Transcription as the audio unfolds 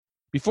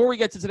Before we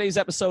get to today's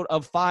episode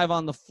of Five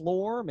on the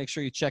Floor, make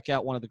sure you check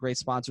out one of the great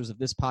sponsors of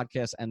this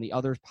podcast and the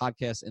other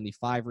podcasts in the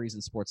 5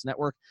 Reasons Sports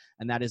Network,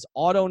 and that is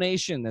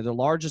AutoNation. They're the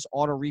largest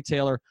auto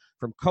retailer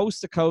from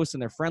coast to coast,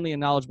 and their friendly and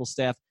knowledgeable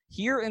staff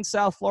here in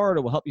South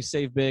Florida will help you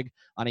save big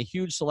on a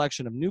huge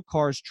selection of new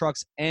cars,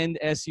 trucks, and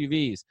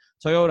SUVs.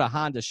 Toyota,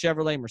 Honda,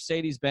 Chevrolet,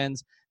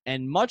 Mercedes-Benz,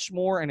 and much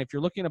more. And if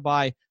you're looking to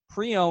buy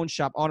pre-owned,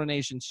 shop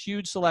AutoNation's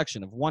huge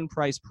selection of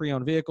one-price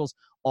pre-owned vehicles,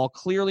 all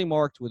clearly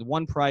marked with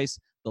one price,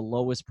 the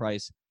lowest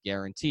price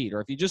guaranteed. Or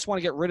if you just want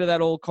to get rid of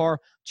that old car,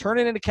 turn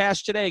it into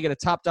cash today, get a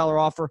top dollar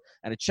offer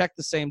and a check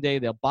the same day.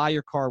 They'll buy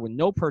your car with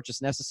no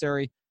purchase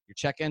necessary. Your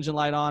check engine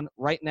light on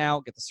right now.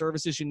 Get the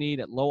services you need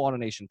at low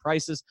AutoNation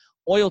prices,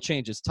 oil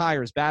changes,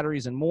 tires,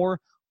 batteries, and more,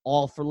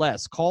 all for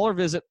less. Call or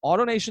visit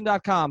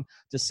AutoNation.com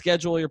to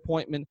schedule your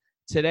appointment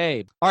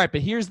today. All right,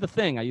 but here's the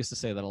thing. I used to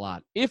say that a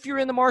lot. If you're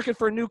in the market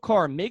for a new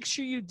car, make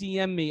sure you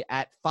DM me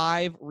at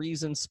 5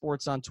 Reasons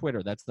Sports on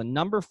Twitter. That's the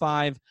number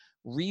 5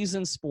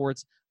 Reasons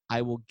Sports.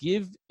 I will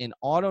give an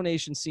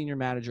AutoNation senior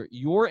manager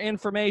your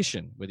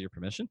information, with your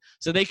permission,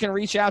 so they can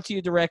reach out to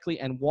you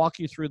directly and walk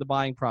you through the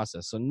buying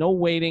process. So no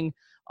waiting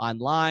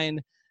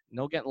online,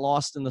 no getting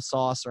lost in the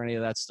sauce or any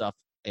of that stuff.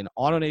 An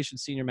AutoNation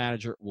senior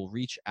manager will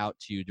reach out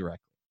to you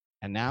directly.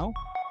 And now,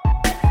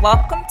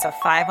 welcome to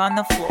 5 on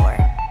the Floor,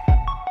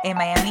 a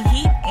Miami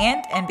Heat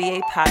and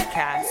NBA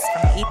podcast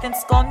from Ethan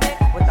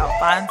Skolnick with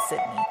Alphonse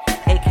Sidney,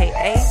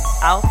 a.k.a.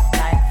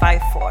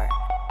 Alf954.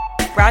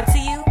 Brought to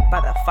you by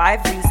the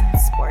 5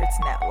 Reasons Sports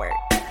Network.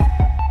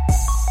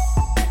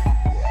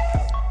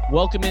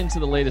 Welcome into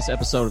the latest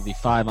episode of the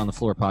 5 on the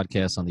Floor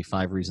podcast on the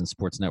 5 Reasons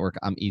Sports Network.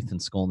 I'm Ethan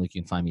Skolnick.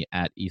 You can find me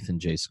at Ethan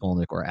J.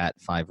 Skolnick or at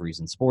 5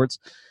 Reasons Sports.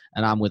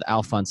 And I'm with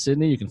Alphonse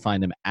Sidney. You can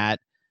find him at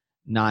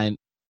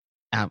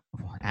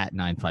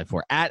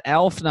 954 at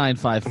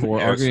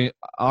Alf954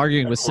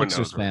 arguing with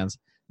Sixers fans.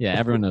 Yeah,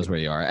 everyone knows where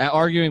you are.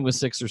 Arguing with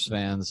Sixers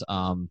fans.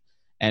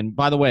 And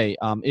by the way,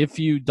 if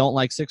you don't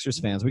like Sixers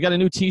fans, we got a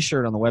new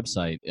T-shirt on the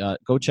website.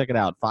 Go check it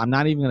out. I'm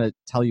not even going to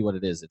tell you what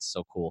it is. It's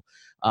so cool.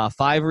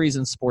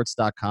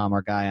 5reasonsports.com.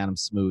 Our guy Adam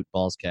Smoot,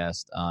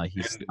 Ballscast.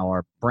 He's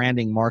our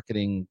branding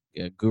marketing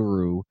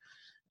guru,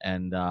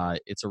 and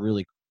it's a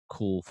really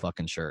cool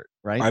fucking shirt.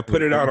 Right? I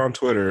put it out on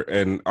Twitter,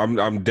 and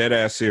I'm dead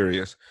ass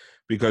serious.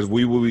 Because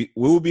we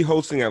will be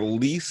hosting at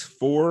least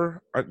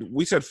 4.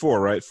 We said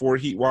 4, right? 4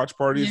 Heat watch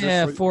parties.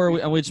 Yeah,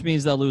 4, which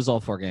means they'll lose all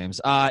 4 games.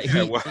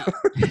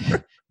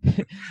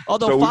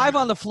 Although 5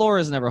 on the Floor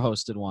has never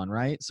hosted one,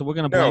 right? So we're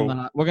gonna blame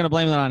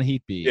that on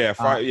Heat Beat. Yeah,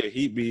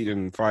 Heat Beat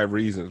and 5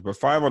 Reasons, but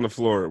 5 on the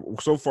Floor.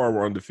 So far,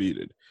 we're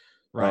undefeated,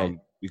 right?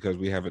 Because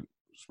we haven't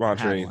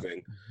sponsored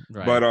anything.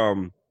 Right. But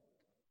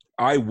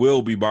I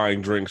will be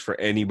buying drinks for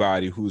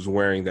anybody who's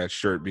wearing that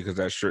shirt because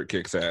that shirt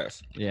kicks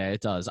ass. Yeah, it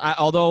does.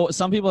 Although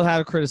some people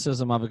have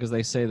criticism of it because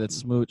they say that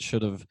Smoot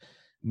should have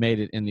made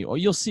it in the – or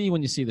you'll see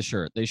when you see the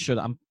shirt. They should –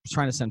 I'm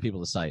trying to send people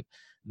the site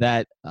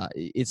that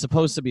it's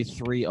supposed to be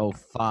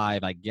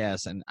 305, I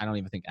guess, and I don't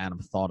even think Adam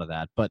thought of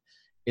that. But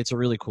it's a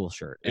really cool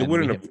shirt. It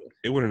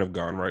wouldn't have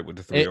gone right with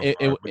the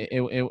 305.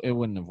 It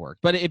wouldn't have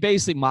worked. But it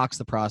basically mocks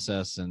the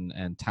process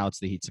and touts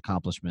the Heat's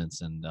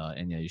accomplishments. And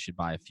yeah, you should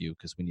buy a few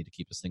because we need to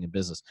keep this thing in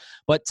business.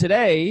 But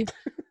today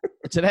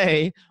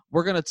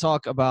we're going to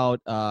talk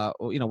about,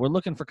 we're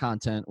looking for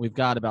content. We've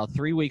got about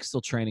 3 weeks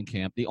till training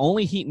camp. The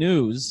only Heat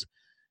news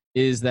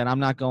is that I'm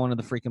not going to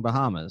the freaking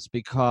Bahamas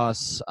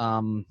because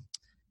the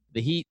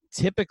Heat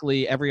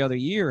typically every other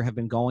year have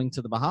been going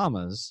to the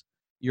Bahamas.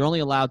 You're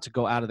only allowed to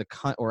go out of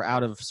the or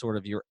out of sort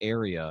of your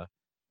area,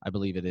 I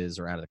believe it is,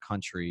 or out of the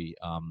country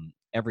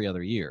every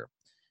other year.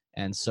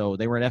 And so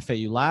they were at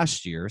FAU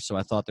last year, so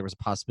I thought there was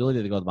a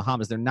possibility to go to the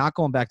Bahamas. They're not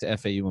going back to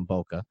FAU in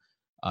Boca.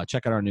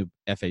 Check out our new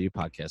FAU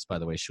podcast, by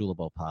the way,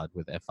 Shulabo Pod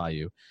with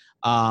FIU.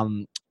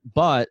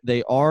 But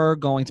they are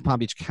going to Palm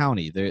Beach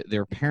County.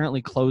 They're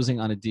apparently closing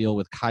on a deal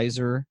with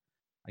Kaiser.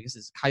 I guess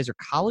it's Kaiser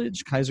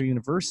College, Kaiser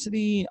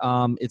University.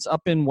 It's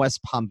up in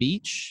West Palm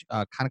Beach,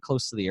 kind of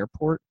close to the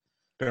airport.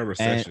 That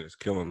recession is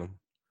killing them.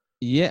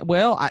 Yeah,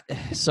 well,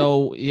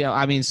 so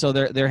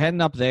they're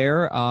heading up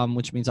there,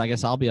 which means I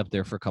guess I'll be up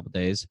there for a couple of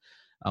days.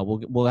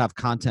 We'll have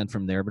content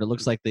from there, but it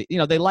looks like they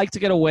like to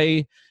get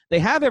away. They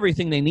have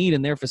everything they need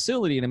in their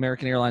facility in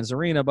American Airlines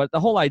Arena, but the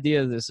whole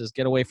idea of this is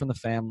get away from the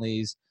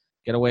families,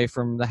 get away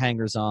from the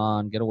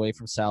hangers-on, get away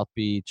from South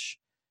Beach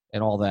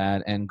and all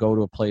that, and go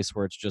to a place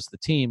where it's just the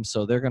team.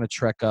 So they're going to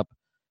trek up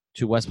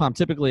to West Palm.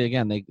 Typically,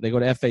 again, they go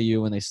to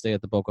FAU and they stay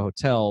at the Boca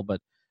Hotel,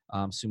 but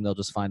assume they'll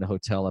just find a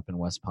hotel up in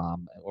West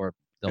Palm.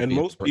 And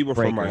most people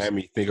from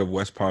Miami think of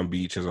West Palm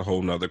Beach as a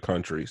whole nother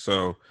country.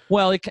 So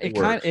it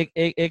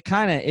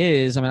kind of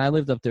is. I mean, I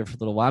lived up there for a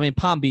little while. I mean,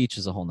 Palm Beach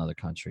is a whole nother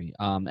country.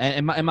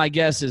 And my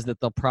guess is that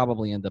they'll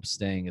probably end up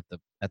staying at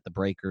the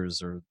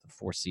Breakers or the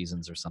Four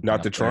Seasons or something.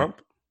 Not the Trump?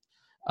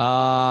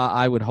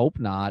 I would hope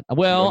not.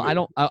 Well, I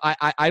don't.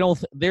 I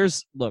don't.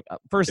 There's look.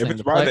 First if thing,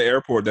 it's by the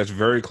airport, that's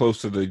very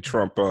close to the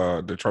Trump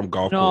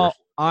golf course.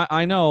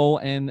 I know,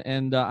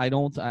 and I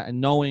don't.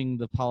 Knowing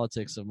the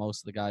politics of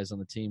most of the guys on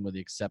the team, with the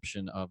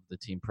exception of the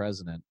team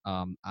president,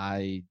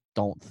 I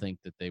don't think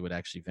that they would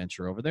actually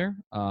venture over there.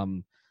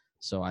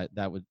 So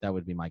that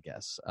would be my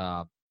guess.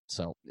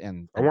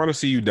 And I want to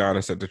see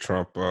Udonis at the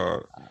Trump.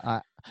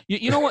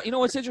 You know what? You know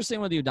what's interesting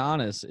with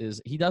Udonis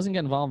is he doesn't get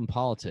involved in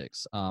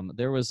politics.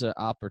 There was an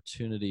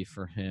opportunity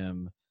for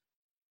him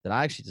that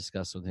I actually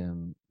discussed with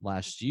him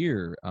last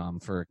year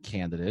for a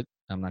candidate.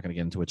 I'm not going to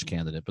get into which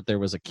candidate, but there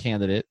was a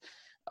candidate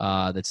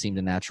that seemed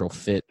a natural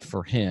fit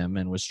for him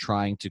and was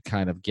trying to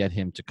kind of get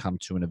him to come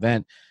to an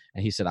event.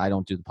 And he said, I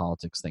don't do the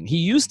politics thing. He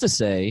used to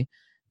say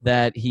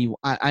that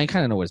I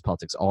kind of know what his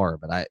politics are,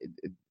 but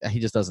he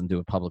just doesn't do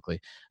it publicly.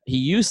 He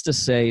used to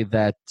say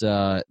that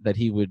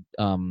he would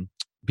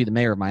be the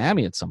mayor of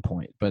Miami at some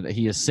point, but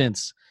he has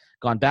since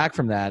gone back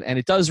from that. And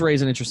it does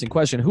raise an interesting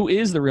question. Who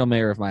is the real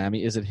mayor of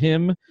Miami? Is it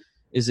him?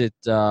 Is it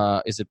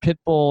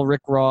Pitbull,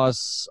 Rick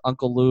Ross,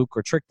 Uncle Luke,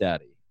 or Trick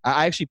Daddy?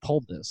 I actually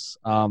polled this,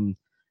 and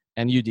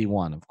UD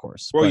won, of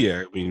course. Well,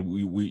 yeah, I mean,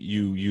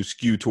 you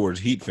skew towards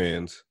Heat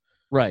fans,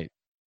 right?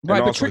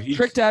 Right, but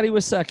Trick Daddy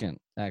was second,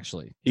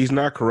 actually. He's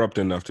not corrupt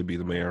enough to be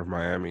the mayor of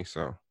Miami,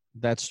 so.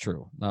 That's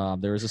true.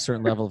 There is a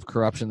certain level of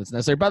corruption that's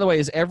necessary. By the way,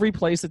 is every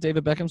place that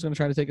David Beckham's going to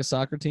try to take a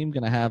soccer team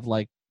going to have,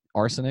 like,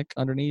 arsenic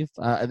underneath?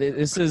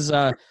 This is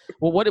well,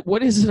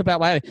 what is it about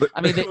Miami?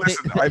 I mean,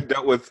 listen, I've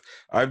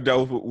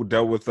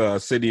dealt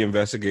with city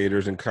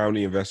investigators and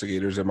county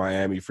investigators in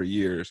Miami for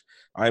years.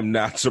 I'm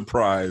not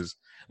surprised.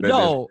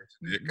 No.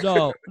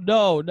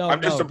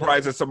 I'm just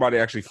surprised that somebody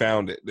actually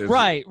found it.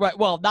 Right.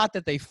 Well, not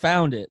that they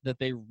found it, that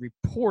they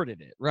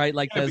reported it, right?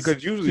 Like,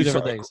 because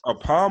usually a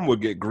palm would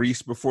get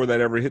greased before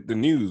that ever hit the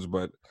news.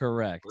 But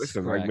correct.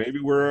 Listen, correct. Like maybe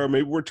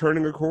we're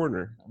turning a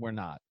corner. We're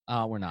not.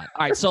 We're not.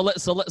 All right. So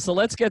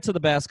let's get to the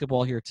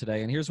basketball here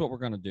today, and here's what we're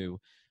going to do.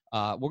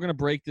 We're going to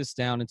break this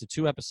down into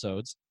 2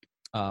 episodes.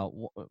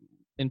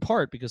 In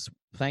part because,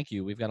 thank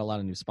you, we've got a lot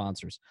of new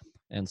sponsors,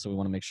 and so we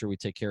want to make sure we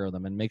take care of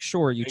them and make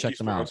sure you check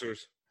them out.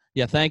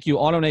 Yeah, thank you,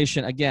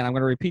 AutoNation. Again, I'm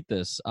going to repeat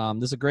this.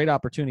 This is a great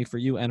opportunity for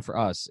you and for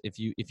us. If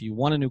you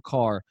want a new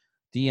car,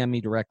 DM me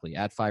directly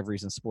at 5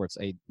 Reasons Sports.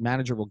 A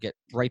manager will get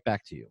right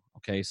back to you.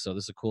 Okay, so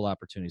this is a cool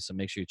opportunity. So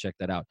make sure you check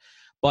that out.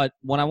 But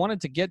what I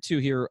wanted to get to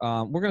here,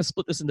 we're going to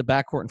split this into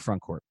backcourt and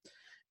frontcourt.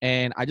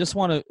 And I just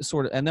want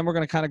to and then we're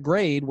going to kind of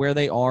grade where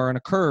they are in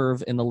a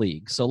curve in the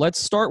league. So let's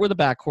start with the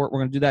backcourt. We're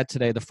going to do that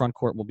today. The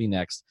frontcourt will be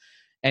next.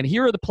 And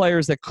here are the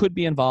players that could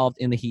be involved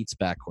in the Heat's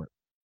backcourt.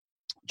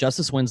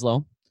 Justice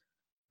Winslow,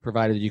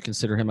 provided you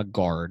consider him a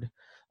guard.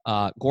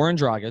 Goran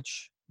Dragic,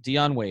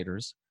 Dion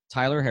Waiters,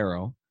 Tyler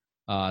Herro.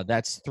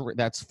 That's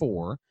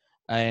 4.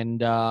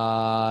 And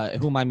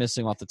who am I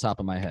missing off the top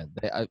of my head?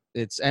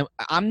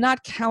 I'm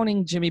not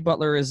counting Jimmy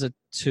Butler as a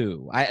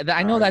 2.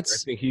 I know I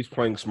think he's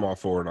playing small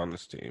forward on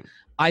this team.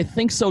 I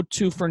think so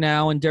too for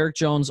now. And Derek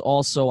Jones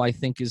also, I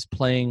think, is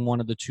playing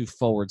one of the 2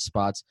 forward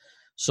spots.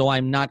 So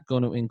I'm not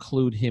going to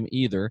include him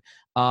either.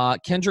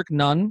 Kendrick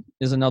Nunn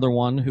is another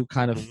one who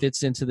kind of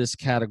fits into this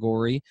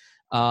category.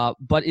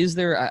 But is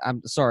there?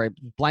 I'm sorry,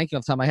 blanking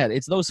off the top of my head.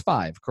 It's those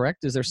 5,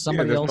 correct? Is there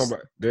somebody else?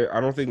 I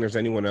don't think there's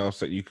anyone else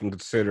that you can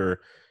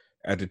consider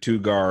at the 2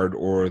 guard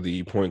or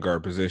the point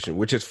guard position.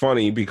 Which is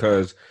funny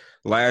because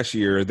last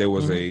year there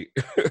was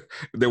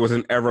there was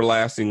an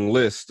everlasting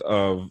list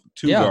of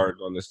 2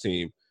 guards on this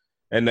team,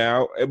 and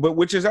now, but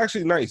which is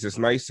actually nice. It's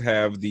nice to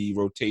have the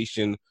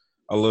rotation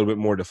a little bit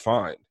more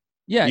defined.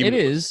 Yeah, it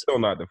is still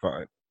not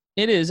defined.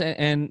 It is,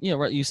 and you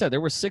know, you said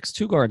there were 6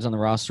 2 guards on the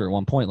roster at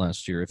one point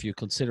last year. If you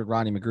considered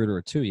Rodney McGruder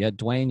a 2, you had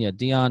Dwayne, you had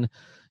Dion,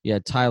 you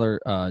had Tyler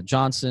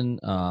Johnson.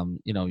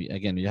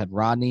 Again, you had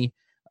Rodney,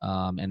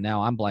 and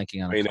now I'm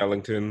blanking on Wayne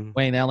Ellington.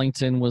 Wayne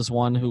Ellington was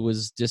one who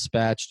was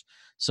dispatched.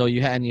 So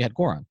you had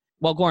Goran.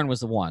 Well, Goran was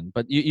the one,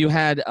 but you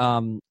had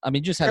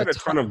just had a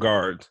ton of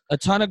guards. A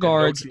ton of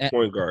guards. No true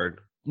point guard.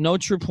 No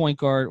true point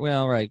guard.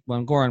 Well, right,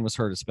 when Goran was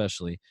hurt,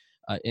 especially.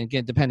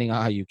 Again, depending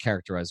on how you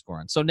characterize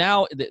Goran. So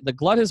now the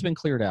glut has been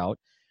cleared out,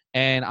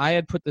 and I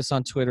had put this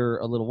on Twitter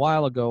a little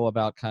while ago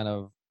about kind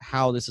of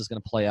how this is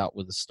going to play out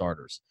with the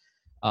starters.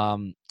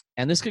 And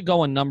this could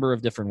go a number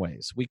of different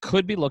ways. We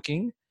could be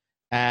looking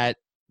at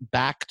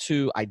back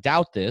to, I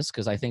doubt this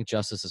because I think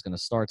Justice is going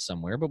to start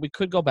somewhere, but we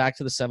could go back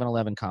to the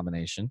 7-11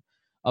 combination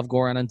of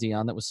Goran and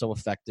Dion that was so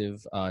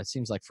effective. It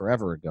seems like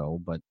forever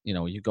ago, but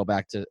you go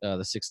back to the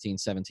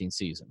 16-17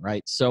 season,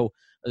 right? So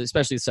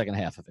especially the second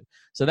half of it.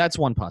 So that's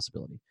one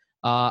possibility.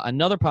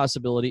 Another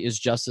possibility is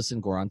Justice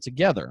and Goran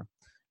together.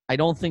 I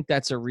don't think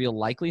that's a real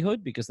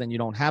likelihood because then you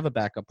don't have a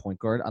backup point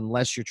guard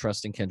unless you're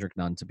trusting Kendrick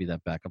Nunn to be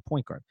that backup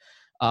point guard.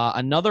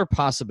 Another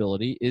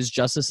possibility is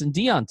Justice and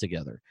Dion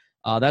together.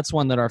 That's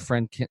one that our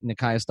friend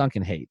Nikias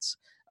Duncan hates.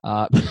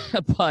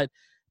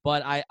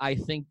 But I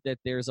think that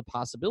there's a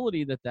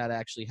possibility that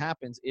actually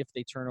happens if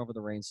they turn over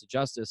the reins to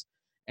Justice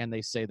and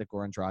they say that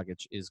Goran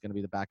Dragic is going to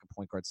be the backup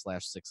point guard /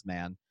 6th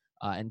man.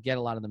 and get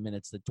a lot of the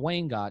minutes that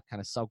Dwayne got, kind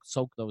of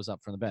soak those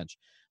up from the bench.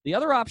 The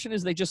other option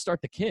is they just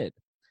start the kid,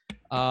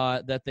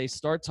 that they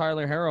start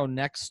Tyler Herro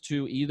next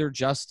to either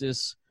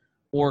Justice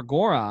or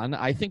Goran.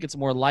 I think it's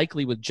more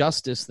likely with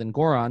Justice than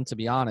Goran, to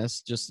be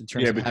honest, just in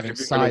terms of having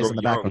size in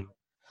the backcourt.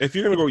 If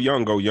you're going to go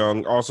young, go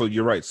young. Also,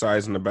 you're right,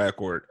 size in the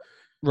backcourt.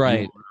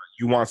 Right.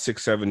 You want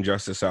 6'7"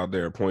 Justice out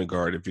there, point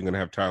guard, if you're going to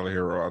have Tyler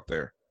Herro out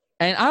there.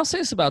 And I'll say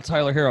this about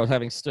Tyler Herro,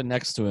 having stood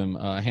next to him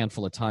a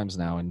handful of times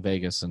now in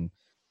Vegas and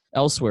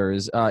elsewhere,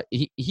 is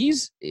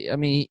he's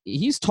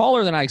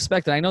taller than I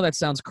expected. I know that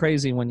sounds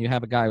crazy when you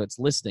have a guy that's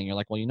listing. You're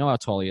like, well, you know how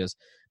tall he is.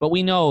 But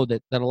we know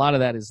that a lot of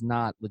that is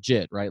not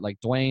legit, right? Like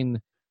Dwayne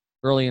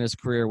early in his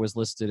career was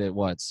listed at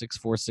 6'4",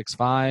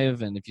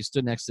 6'5", and if you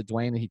stood next to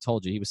Dwayne, he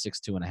told you he was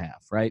 6'2.5",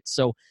 right?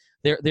 So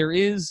there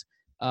is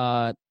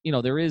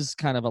there is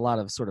kind of a lot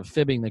of sort of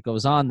fibbing that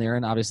goes on there,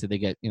 and obviously they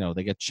get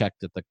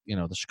checked at the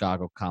the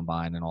Chicago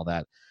Combine and all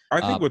that.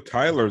 I think with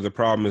Tyler, the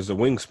problem is the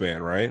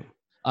wingspan, right?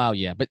 Oh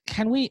yeah, but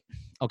can we?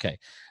 Okay,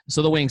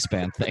 so the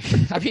wingspan thing.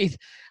 I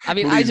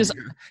mean, this is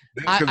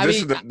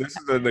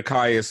the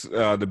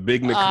Nekias, the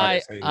big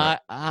Nekias.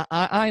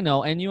 I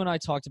know, and you and I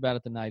talked about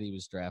it the night he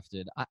was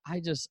drafted.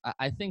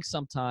 I think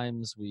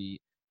sometimes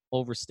we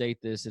overstate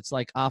this. It's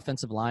like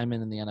offensive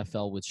linemen in the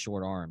NFL with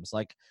short arms.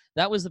 Like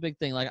that was the big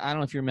thing. Like I don't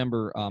know if you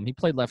remember, he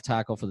played left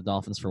tackle for the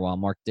Dolphins for a while.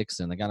 Mark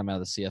Dixon, they got him out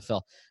of the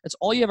CFL. That's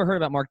all you ever heard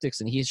about Mark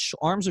Dixon. His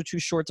arms are too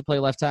short to play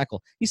left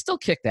tackle. He still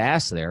kicked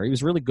ass there. He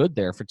was really good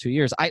there for 2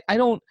 years. I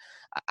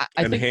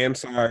think hand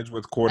size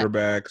with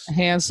quarterbacks.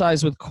 Hand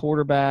size with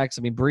quarterbacks.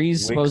 I mean,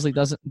 Breeze supposedly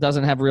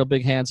doesn't have real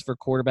big hands for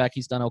quarterback.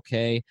 He's done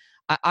okay.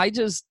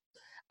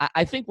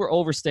 I think we're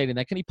overstating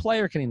that. Can he play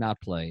or can he not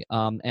play?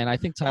 And I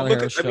think Tyler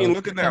Herro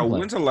look at that.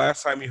 When's the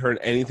last time you heard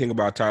anything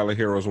about Tyler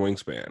Herro's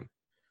wingspan?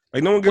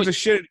 Like, no one gives a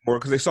shit anymore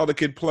because they saw the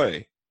kid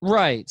play.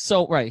 Right.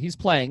 So, he's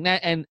playing.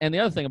 And the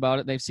other thing about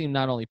it, they've seen him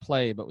not only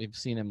play, but we've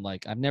seen him,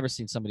 I've never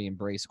seen somebody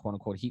embrace,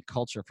 quote-unquote, heat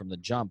culture from the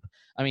jump.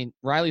 I mean,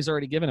 Riley's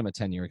already given him a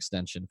 10-year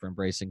extension for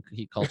embracing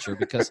heat culture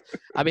because,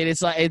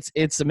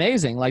 it's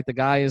amazing. Like, the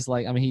guy is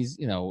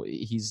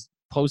he's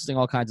posting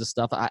all kinds of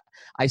stuff.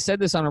 I said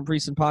this on a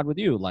recent pod with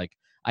you,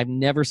 I've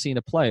never seen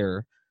a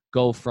player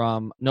go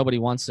from nobody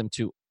wants him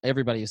to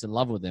everybody is in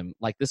love with him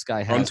like this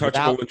guy has.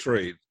 Untouchable in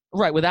trade.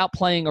 Right, without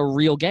playing a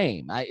real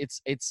game.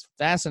 It's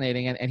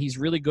fascinating, and he's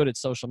really good at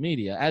social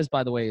media, as,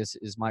 by the way,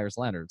 is Myers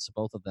Leonard. So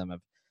both of them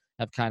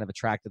have kind of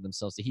attracted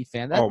themselves to Heat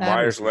fans.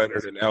 Myers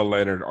Leonard and L.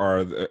 Leonard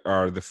are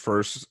the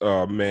first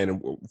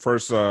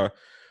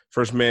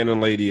first man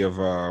and lady of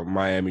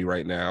Miami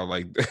right now.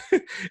 Like,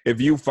 if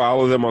you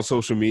follow them on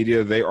social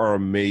media, they are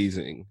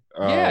amazing.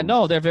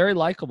 They're very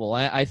likable.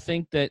 I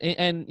think that,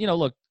 and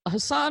look,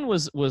 Hassan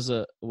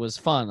was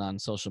fun on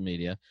social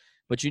media,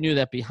 but you knew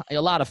that behind a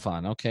lot of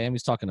fun. Okay, and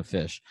he's talking to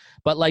Fish,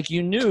 but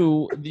you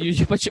knew,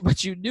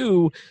 but you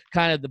knew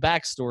kind of the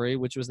backstory,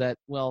 which was that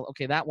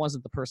that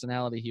wasn't the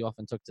personality he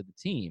often took to the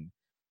team.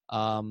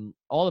 All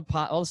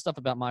the stuff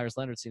about Myers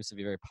Leonard seems to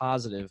be very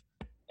positive.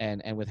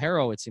 And with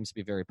Herro, it seems to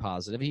be very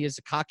positive. He has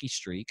a cocky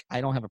streak.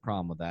 I don't have a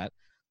problem with that.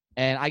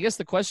 And I guess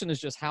the question is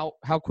just how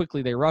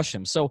quickly they rush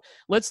him. So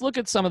let's look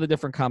at some of the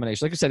different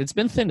combinations. Like I said, it's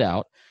been thinned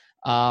out.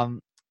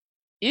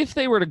 If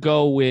they were to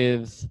go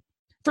with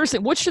 – first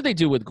thing, what should they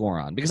do with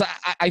Goran? Because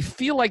I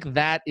feel like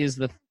that is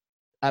the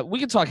we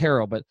can talk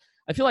Herro, but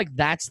I feel like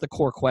that's the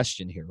core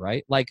question here,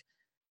 right? Like,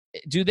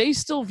 do they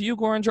still view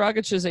Goran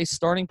Dragic as a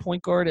starting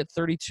point guard at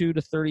 32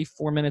 to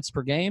 34 minutes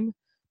per game?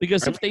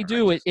 Because if they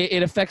do,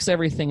 it affects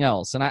everything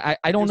else, and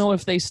I don't know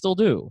if they still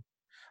do.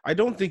 I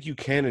don't think you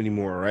can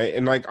anymore, right?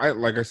 And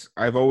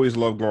I've always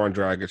loved Goran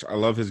Dragic. I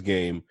love his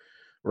game,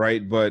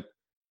 right? But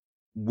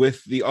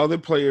with the other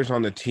players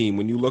on the team,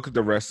 when you look at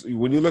the rest,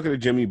 when you look at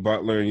Jimmy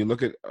Butler and you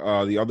look at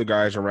the other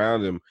guys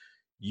around him,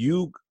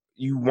 you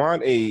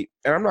want and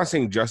I'm not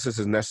saying Justice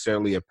is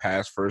necessarily a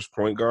pass first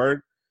point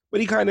guard,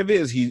 but he kind of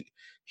is.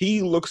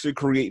 He looks to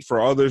create for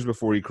others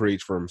before he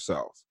creates for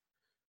himself.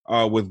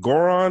 With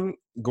Goran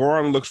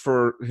looks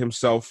for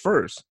himself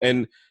first.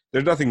 And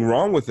there's nothing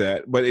wrong with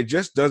that, but it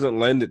just doesn't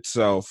lend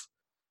itself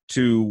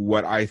to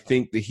what I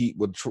think the Heat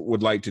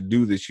would like to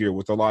do this year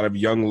with a lot of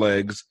young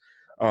legs,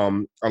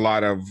 a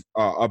lot of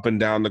up and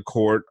down the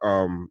court.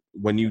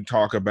 When you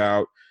talk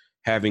about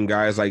having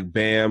guys like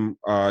Bam,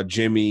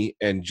 Jimmy,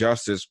 and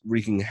Justice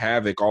wreaking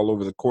havoc all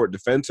over the court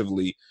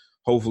defensively,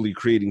 hopefully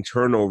creating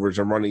turnovers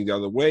and running the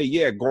other way.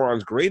 Yeah,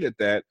 Goran's great at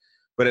that.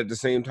 But at the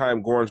same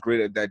time, Goran's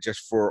great at that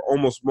just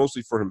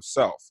mostly for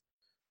himself,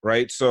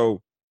 right?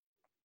 So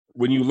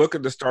when you look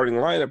at the starting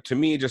lineup, to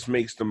me, it just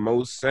makes the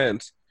most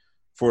sense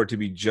for it to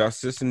be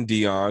Justice and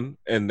Dion,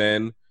 and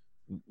then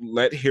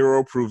let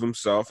Herro prove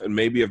himself, and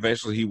maybe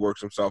eventually he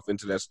works himself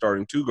into that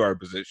starting two-guard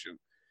position.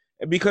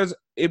 And because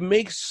it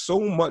makes so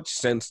much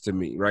sense to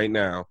me right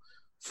now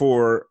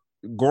for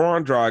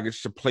Goran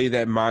Dragic to play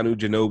that Manu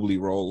Ginobili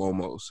role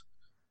almost.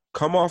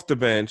 Come off the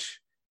bench,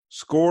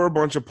 score a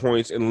bunch of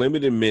points in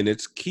limited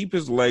minutes, keep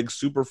his legs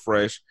super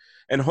fresh,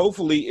 and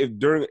hopefully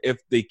if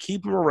they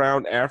keep him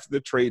around after the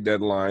trade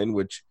deadline,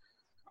 which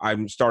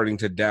I'm starting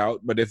to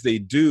doubt, but if they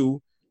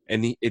do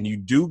and you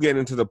do get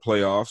into the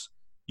playoffs,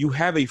 you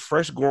have a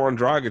fresh Goran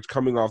Dragic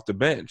coming off the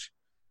bench,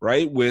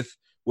 right? With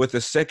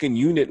a second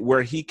unit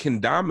where he can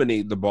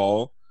dominate the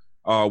ball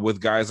with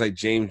guys like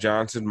James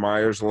Johnson,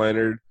 Myers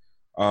Leonard,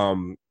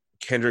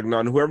 Kendrick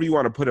Nunn, whoever you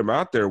want to put him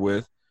out there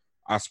with,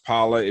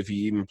 Aspala, if he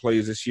even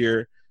plays this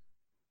year.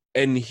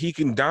 And he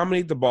can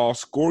dominate the ball,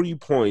 score you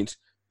points,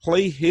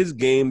 play his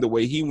game the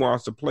way he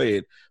wants to play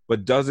it,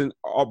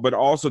 but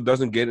also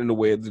doesn't get in the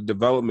way of the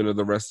development of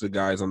the rest of the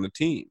guys on the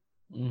team.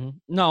 Mm-hmm.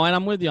 No, and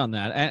I'm with you on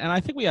that. And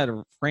I think we had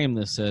to frame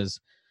this as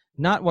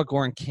not what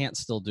Goran can't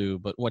still do,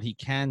 but what he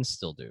can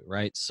still do,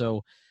 right?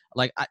 So,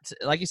 like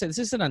you said, this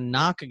isn't a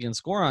knock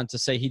against Goran to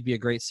say he'd be a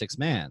great sixth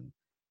man,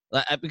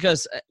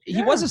 because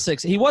he was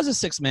a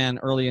sixth man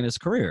early in his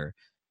career,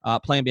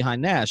 playing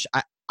behind Nash.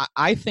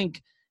 I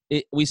think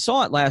we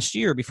saw it last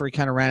year before he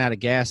kind of ran out of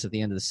gas at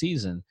the end of the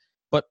season.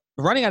 But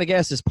running out of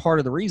gas is part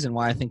of the reason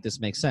why I think this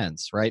makes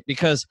sense, right?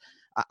 Because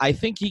I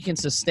think he can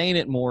sustain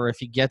it more if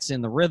he gets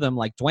in the rhythm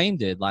like Dwayne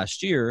did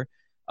last year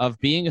of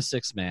being a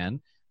sixth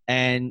man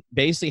and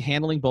basically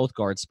handling both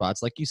guard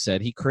spots. Like you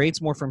said, he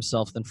creates more for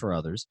himself than for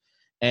others.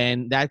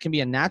 And that can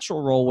be a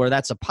natural role where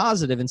that's a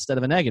positive instead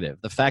of a negative.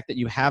 The fact that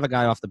you have a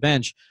guy off the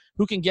bench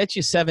who can get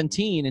you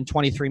 17 in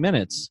 23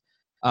 minutes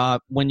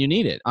when you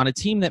need it on a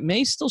team that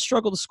may still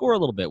struggle to score a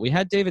little bit. We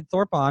had David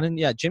Thorpe on, and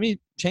yeah, Jimmy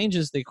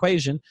changes the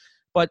equation,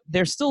 but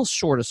they're still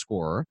short a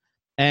scorer.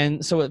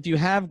 And so if you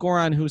have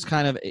Goran, who's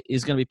kind of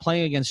is going to be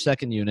playing against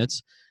second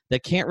units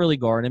that can't really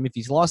guard him, if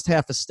he's lost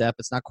half a step,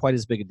 it's not quite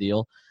as big a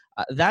deal.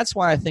 That's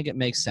why I think it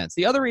makes sense.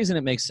 The other reason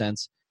it makes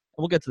sense,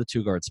 and we'll get to the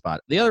two-guard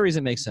spot. The other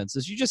reason it makes sense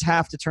is you just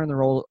have to turn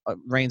the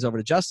reins over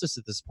to Justice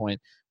at this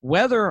point,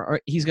 whether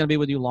he's going to be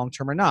with you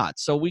long-term or not.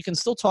 So we can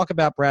still talk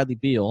about Bradley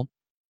Beal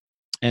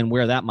and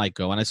where that might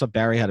go. And I saw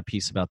Barry had a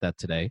piece about that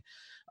today.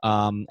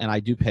 And I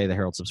do pay the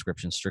Herald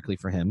subscription strictly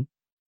for him.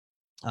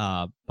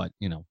 But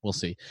we'll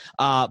see.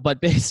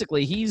 But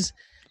basically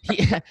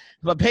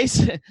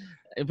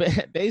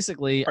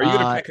basically, are you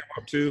gonna pick him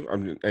up too?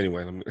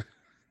 Anyway.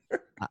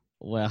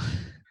 Well,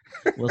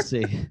 we'll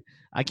see.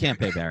 I can't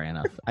pay Barry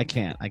enough. I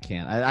can't.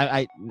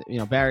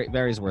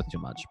 Barry's worth too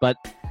much, but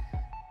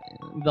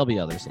there'll be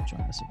others that'll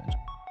join us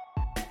eventually.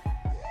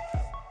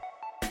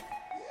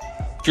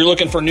 If you're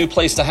looking for a new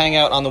place to hang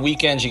out on the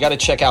weekends, you got to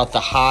check out The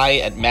High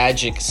at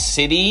Magic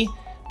City.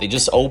 They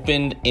just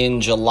opened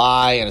in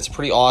July, and it's a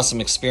pretty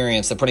awesome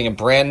experience. They're putting a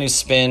brand new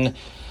spin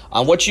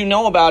on what you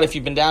know about if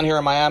you've been down here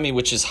in Miami,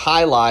 which is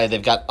High Lie.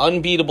 They've got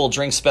unbeatable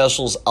drink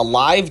specials, a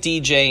live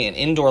DJ, an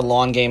indoor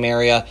lawn game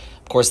area,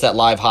 of course, that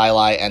live High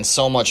Lie, and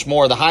so much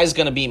more. The High is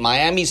going to be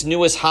Miami's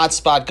newest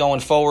hotspot going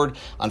forward.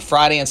 On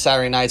Friday and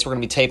Saturday nights, we're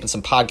going to be taping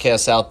some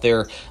podcasts out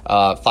there.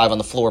 5 on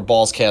the Floor,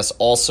 Ballscast,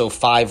 also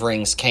 5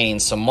 Rings,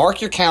 Canes. So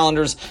mark your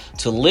calendars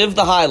to live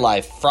the high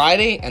life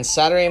Friday and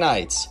Saturday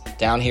nights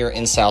down here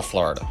in South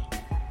Florida.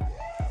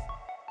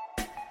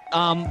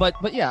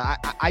 But yeah,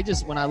 I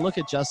just, when I look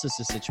at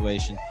Justice's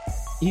situation,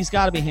 he's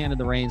got to be handed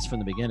the reins from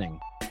the beginning.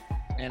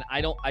 And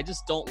I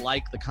just don't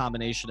like the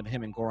combination of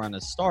him and Goran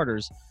as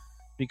starters,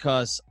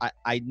 because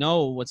I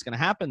know what's going to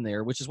happen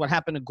there, which is what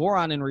happened to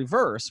Goran in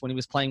reverse when he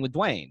was playing with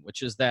Dwayne,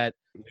 which is that,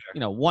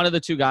 one of the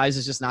two guys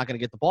is just not going to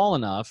get the ball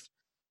enough.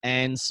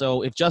 And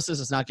so if Justice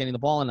is not getting the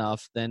ball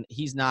enough, then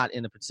he's not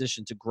in a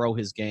position to grow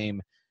his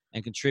game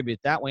and contribute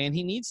that way. And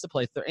he needs to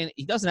play and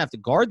he doesn't have to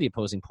guard the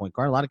opposing point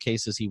guard. In a lot of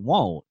cases, he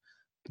won't.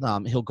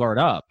 He'll guard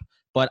up.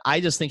 But I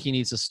just think he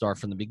needs to start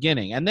from the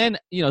beginning. And then,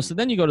 so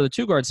then you go to the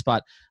two-guard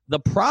spot. The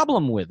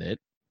problem with it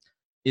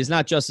is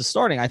not just the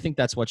starting. I think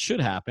that's what should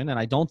happen, and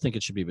I don't think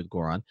it should be with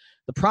Goran.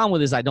 The problem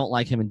with it is I don't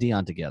like him and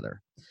Dion together.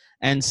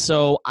 And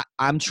so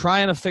I'm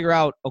trying to figure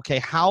out, okay,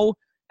 how,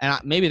 and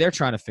maybe they're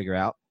trying to figure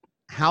out,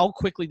 how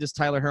quickly does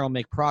Tyler Herro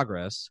make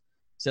progress?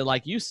 So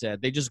like you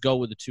said, they just go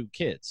with the two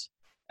kids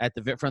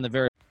from the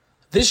very.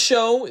 This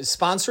show is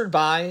sponsored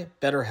by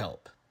BetterHelp.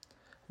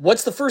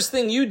 What's the first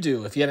thing you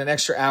do if you had an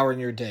extra hour in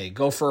your day?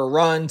 Go for a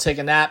run, take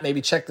a nap, maybe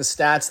check the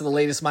stats of the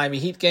latest Miami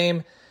Heat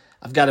game?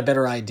 I've got a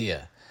better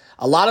idea.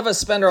 A lot of us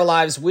spend our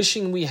lives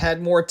wishing we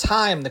had more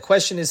time. The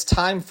question is,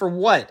 time for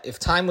what? If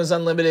time was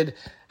unlimited,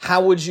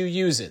 how would you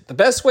use it? The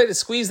best way to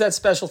squeeze that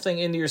special thing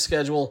into your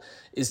schedule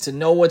is to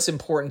know what's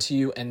important to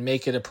you and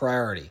make it a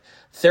priority.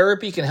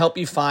 Therapy can help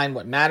you find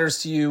what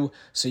matters to you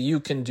so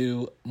you can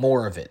do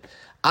more of it.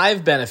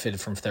 I've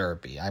benefited from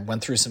therapy. I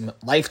went through some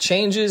life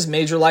changes,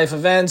 major life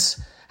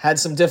events, had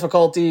some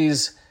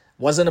difficulties,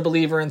 wasn't a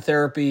believer in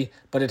therapy,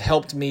 but it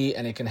helped me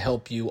and it can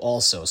help you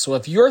also. So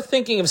if you're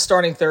thinking of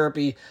starting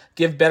therapy,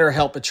 give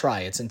BetterHelp a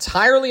try. It's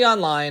entirely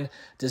online,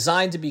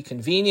 designed to be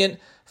convenient,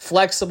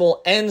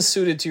 flexible, and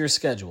suited to your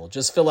schedule.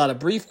 Just fill out a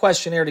brief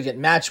questionnaire to get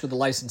matched with a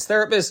licensed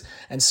therapist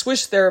and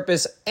switch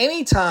therapists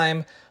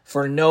anytime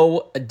for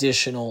no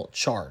additional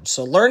charge.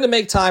 So learn to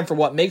make time for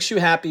what makes you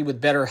happy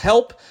with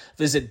BetterHelp.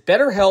 Visit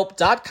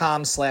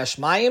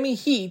BetterHelp.com/Miami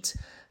Heat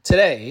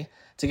today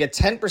to get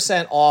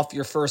 10% off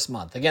your first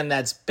month. Again,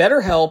 that's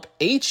BetterHelp,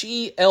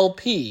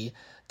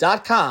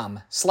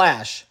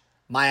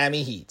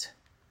 HELP.com/Miami Heat.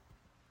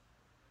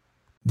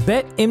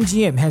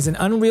 BetMGM has an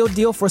unreal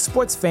deal for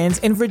sports fans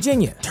in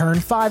Virginia. Turn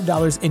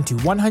 $5 into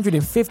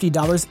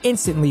 $150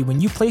 instantly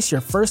when you place your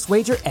first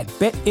wager at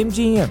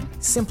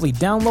BetMGM. Simply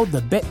download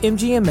the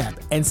BetMGM app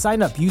and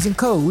sign up using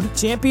code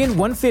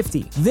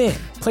Champion150. Then,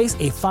 place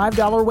a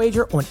 $5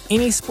 wager on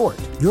any sport.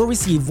 You'll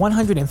receive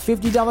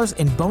 $150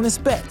 in bonus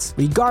bets,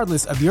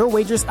 regardless of your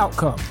wager's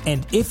outcome.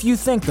 And if you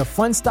think the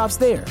fun stops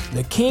there,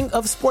 the King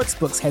of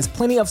Sportsbooks has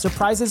plenty of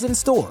surprises in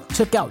store.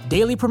 Check out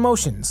daily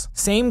promotions,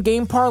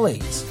 same-game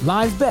parlays,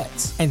 live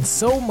bets, and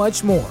so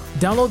much more.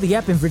 Download the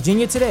app in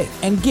Virginia today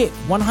and get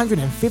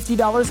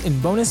 $150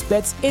 in bonus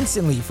bets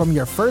instantly from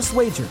your first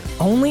wager.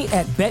 Only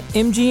at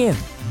BetMGM.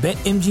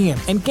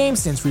 BetMGM and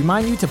GameSense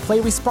remind you to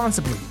play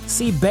responsibly.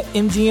 See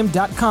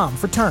BetMGM.com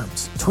for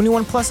terms.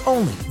 21 plus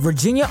only.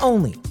 Virginia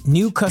only.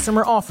 New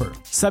customer offer.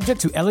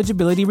 Subject to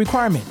eligibility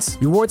requirements.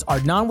 Rewards are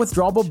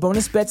non-withdrawable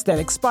bonus bets that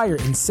expire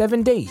in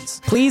 7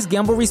 days. Please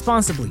gamble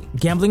responsibly.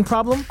 Gambling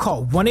problem?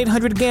 Call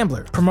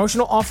 1-800-GAMBLER.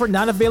 Promotional offer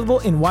not available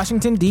in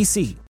Washington,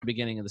 D.C.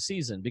 Beginning of the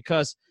season,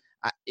 because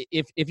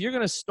if you're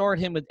going to start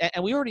him with,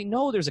 and we already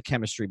know there's a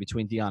chemistry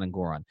between Dion and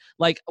Goran.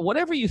 Like,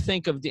 whatever you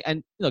think of,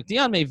 and look,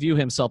 Dion may view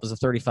himself as a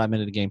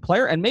 35-minute-a-game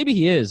player, and maybe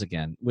he is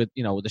again with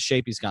the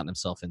shape he's gotten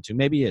himself into.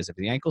 Maybe he is. If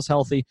the ankle's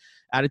healthy,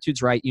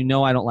 attitude's right.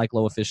 I don't like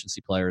low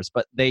efficiency players,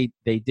 but he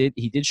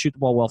did shoot the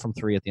ball well from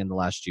three at the end of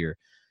last year.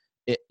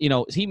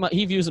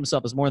 He views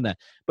himself as more than that.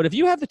 But if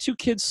you have the two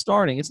kids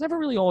starting, it's never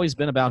really always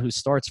been about who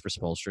starts for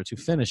Spoelstra. It's who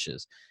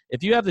finishes.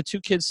 If you have the two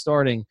kids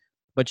starting,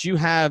 but you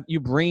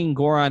bring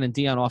Goran and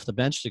Dion off the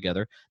bench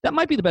together, that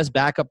might be the best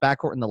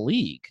backcourt in the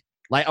league.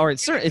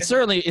 It's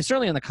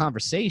certainly in the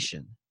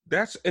conversation.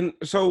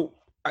 So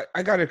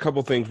I got a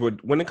couple things.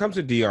 When it comes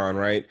to Dion,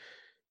 right?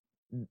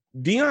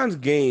 Dion's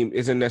game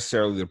isn't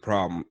necessarily the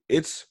problem.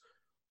 It's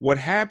what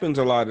happens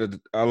a lot of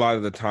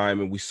the time,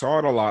 and we saw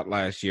it a lot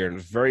last year, and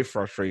it's very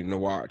frustrating to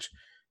watch.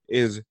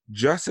 Is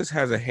Justice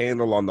has a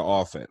handle on the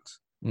offense,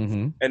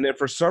 and then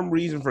for some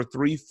reason, for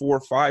 3, 4,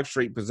 5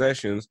 straight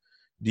possessions,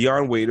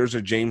 Dion Waiters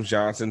or James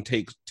Johnson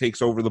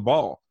takes over the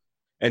ball,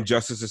 and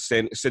Justice is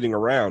sitting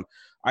around.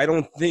 I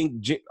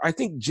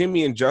think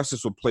Jimmy and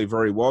Justice will play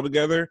very well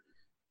together.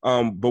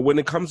 But when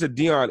it comes to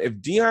Dion, if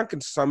Dion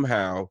can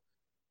somehow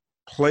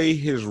play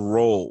his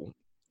role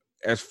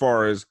as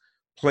far as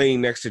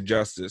playing next to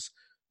Justice,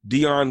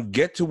 Dion,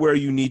 get to where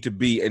you need to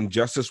be, and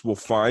Justice will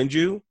find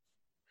you.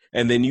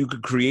 And then you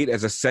could create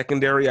as a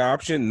secondary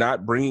option,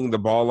 not bringing the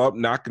ball up,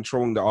 not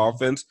controlling the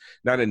offense,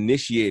 not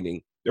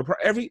initiating.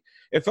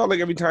 It felt like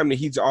every time the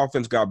Heat's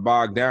offense got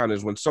bogged down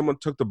is when someone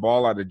took the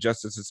ball out of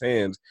Justice's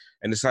hands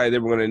and decided they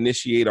were going to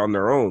initiate on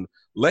their own.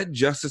 Let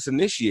Justice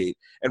initiate.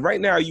 And right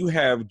now you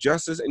have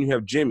Justice and you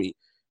have Jimmy.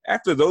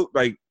 After those,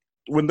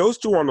 when those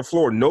two are on the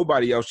floor,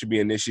 nobody else should be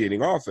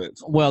initiating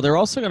offense. Well, they're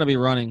also going to be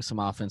running some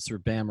offense through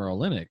Bam or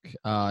Olynyk.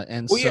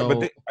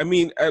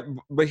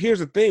 But here's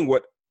the thing.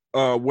 What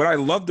I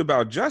loved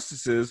about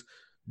Justice is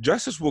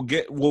Justice will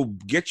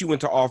get you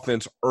into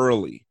offense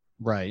early.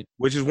 Right.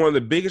 Which is one of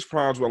the biggest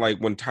problems with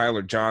when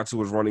Tyler Johnson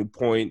was running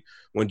point,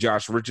 when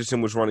Josh Richardson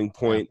was running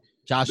point. Yeah.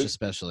 Josh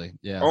especially.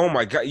 Yeah. Oh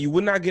my God. You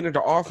would not get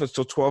into offense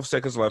till 12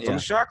 seconds left on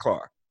the shot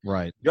clock.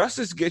 Right.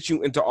 Justice gets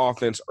you into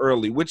offense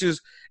early,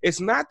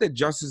 it's not that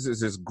Justice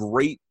is this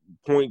great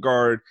point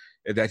guard,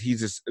 that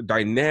he's this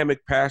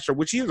dynamic passer,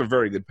 which he is a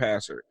very good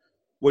passer.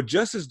 What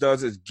Justice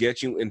does is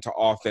get you into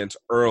offense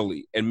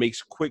early and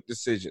makes quick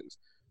decisions,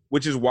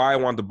 which is why I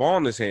want the ball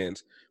in his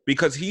hands.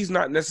 Because he's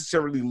not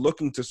necessarily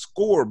looking to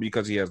score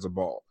because he has the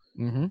ball.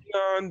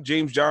 Dion,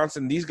 James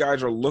Johnson, these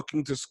guys are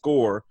looking to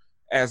score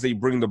as they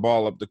bring the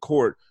ball up the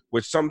court,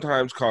 which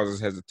sometimes causes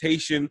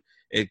hesitation.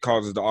 It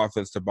causes the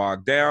offense to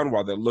bog down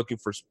while they're looking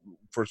for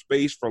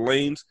space, for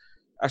lanes.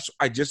 As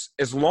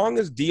long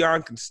as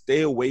Dion can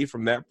stay away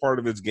from that part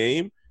of his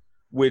game,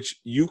 which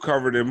you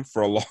covered him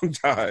for a long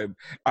time,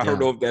 I don't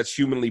know if that's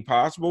humanly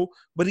possible,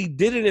 but he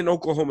did it in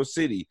Oklahoma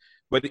City.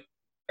 But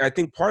I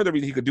think part of the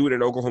reason he could do it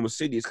in Oklahoma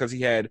City is because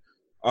he had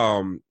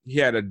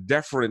a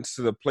deference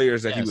to the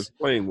players that he was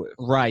playing with.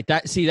 Right.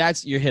 That's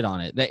you hit on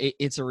it.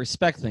 It's a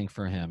respect thing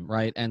for him,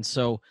 right? And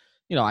so,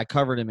 I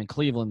covered him in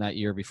Cleveland that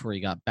year before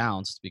he got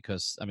bounced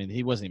because,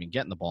 he wasn't even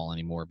getting the ball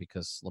anymore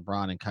because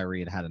LeBron and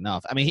Kyrie had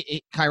enough.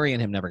 Kyrie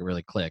and him never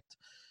really clicked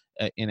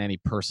in any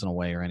personal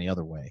way or any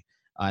other way,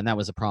 and that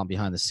was a problem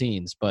behind the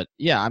scenes. But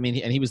and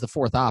he was the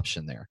fourth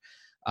option there.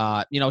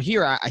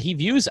 Here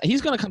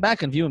he's going to come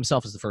back and view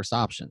himself as the first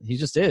option. He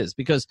just is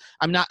because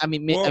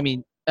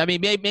maybe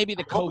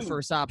the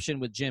co-first option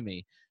with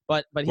Jimmy,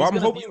 but I'm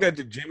hoping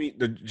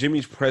that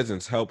Jimmy's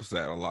presence helps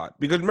that a lot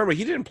because remember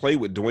he didn't play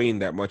with Dwayne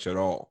that much at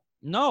all.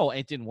 No,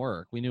 it didn't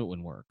work. We knew it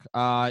wouldn't work.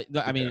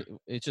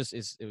 It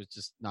was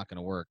just not going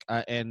to work.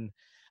 And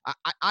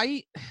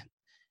I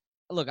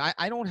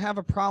don't have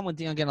a problem with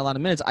Dion getting a lot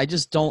of minutes. I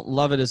just don't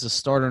love it as a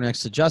starter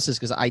next to Justice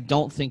because I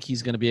don't think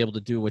he's going to be able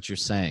to do what you're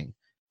saying.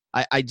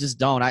 I just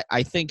don't.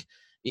 I think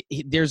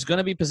there's going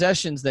to be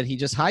possessions that he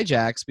just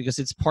hijacks because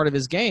it's part of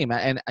his game.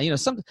 And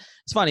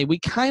it's funny. We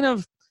kind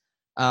of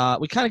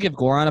give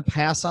Goran a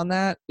pass on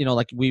that.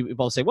 We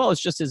both say, well,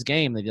 it's just his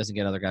game that he doesn't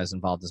get other guys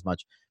involved as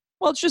much.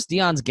 Well, it's just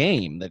Dion's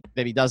game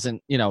that he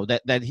doesn't,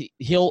 that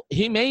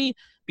he may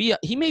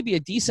be a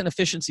decent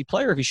efficiency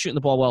player if he's shooting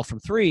the ball well from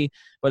three.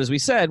 But as we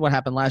said, what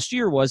happened last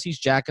year was he's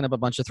jacking up a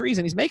bunch of threes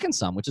and he's making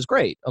some, which is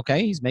great.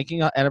 Okay, he's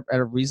making at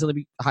a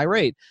reasonably high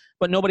rate,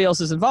 but nobody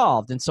else is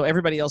involved, and so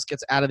everybody else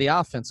gets out of the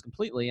offense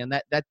completely, and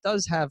that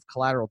does have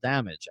collateral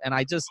damage. And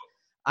I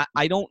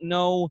don't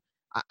know.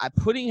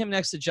 Putting him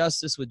next to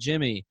Justice with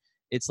Jimmy,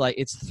 it's like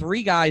it's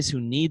three guys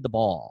who need the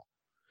ball.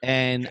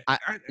 And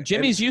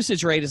Jimmy's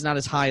usage rate is not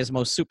as high as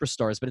most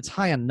superstars, but it's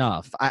high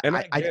enough. I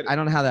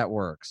don't know how that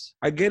works.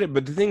 I get it,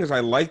 but the thing is, I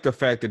like the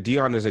fact that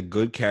Dion is a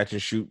good catch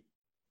and shoot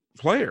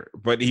player,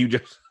 but he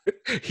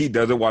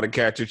doesn't want to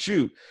catch and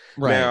shoot.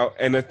 Right. Now,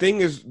 and the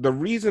thing is, the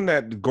reason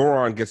that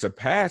Goran gets a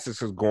pass is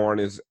because Goran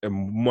is a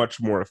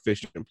much more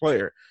efficient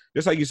player.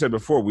 Just like you said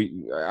before,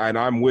 and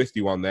I'm with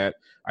you on that.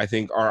 I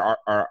think our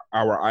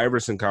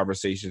Iverson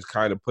conversations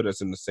kind of put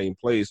us in the same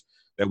place,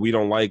 that we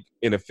don't like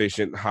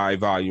inefficient,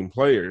 high-volume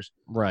players.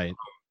 Right.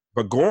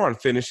 But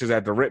Goran finishes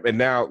at the rim. And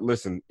now,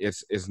 listen,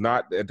 it's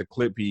not at the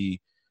clip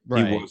he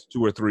was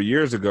 2 or 3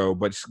 years ago,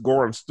 but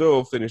Goran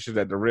still finishes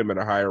at the rim at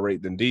a higher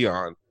rate than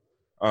Dion.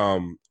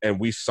 And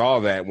we saw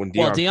that when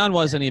Dion – Well, Dion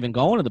wasn't even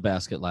going to the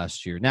basket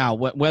last year. Now,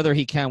 whether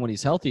he can when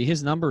he's healthy,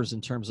 his numbers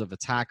in terms of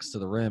attacks to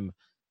the rim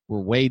were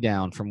way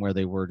down from where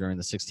they were during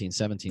the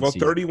 16-17 season.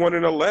 30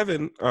 and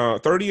 11.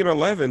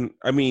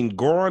 I mean,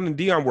 Goran and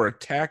Dion were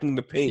attacking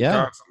the paint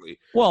constantly.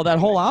 Well, that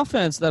whole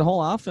offense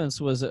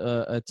was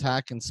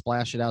attack and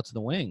splash it out to the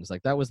wings.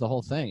 Like that was the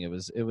whole thing. It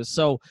was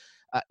so.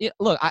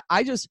 Look,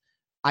 I just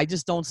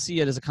don't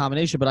see it as a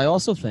combination. But I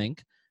also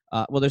think,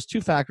 there's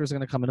two factors that are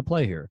going to come into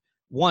play here.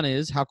 One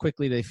is how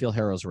quickly they feel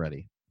Herro's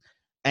ready,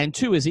 and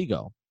two is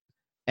ego.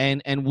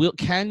 And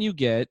can you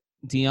get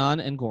Dion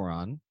and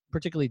Goran,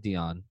 particularly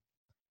Dion?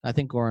 I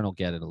think Goran will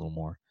get it a little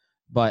more.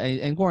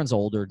 And Goran's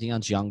older.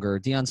 Dion's younger.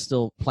 Dion's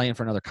still playing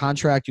for another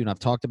contract. You and I've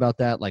talked about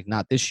that, like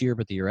not this year,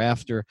 but the year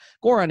after.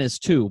 Goran is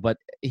too, but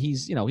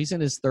he's in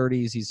his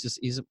 30s.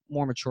 He's a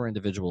more mature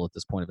individual at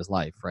this point of his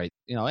life, right?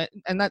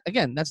 And that,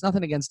 again, that's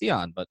nothing against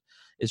Dion, but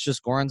it's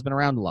just Goran's been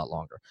around a lot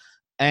longer.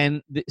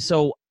 And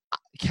so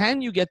can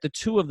you get the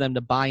two of them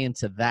to buy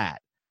into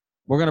that?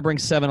 We're going to bring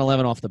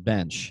 7-11 off the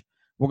bench.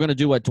 We're going to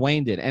do what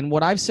Dwayne did. And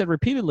what I've said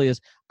repeatedly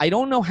is I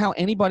don't know how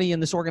anybody in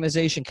this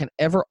organization can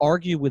ever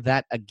argue with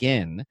that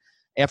again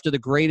after the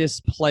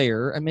greatest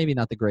player, and maybe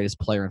not the greatest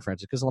player in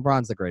franchise because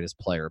LeBron's the greatest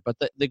player, but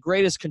the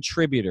greatest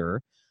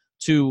contributor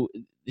to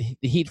the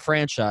Heat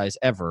franchise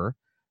ever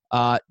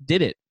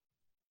did it.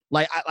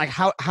 Like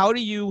how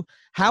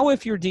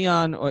if you're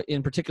Dion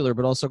in particular,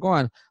 but also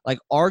Goran, like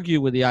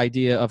argue with the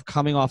idea of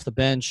coming off the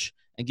bench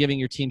and giving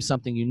your team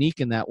something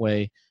unique in that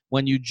way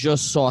when you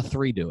just saw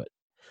three do it?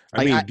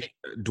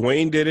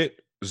 Dwayne did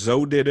it.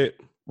 Zoe did it.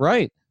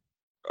 Right.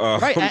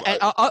 Right.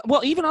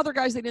 Well, even other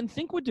guys they didn't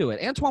think would do it.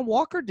 Antoine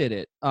Walker did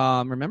it.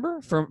 Remember?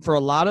 For a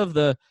lot of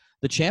the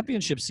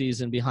championship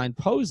season behind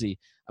Posey.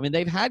 I mean,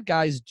 they've had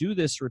guys do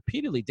this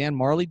repeatedly. Dan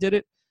Marley did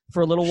it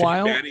for a little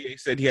while. Daddy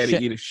said he had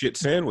to eat a shit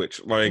sandwich.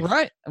 Like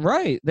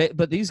right.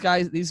 But these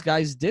guys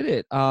did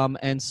it.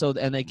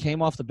 And they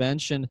came off the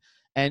bench and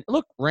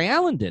look, Ray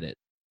Allen did it.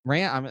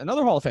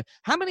 Another Hall of Fame.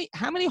 How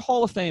many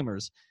Hall of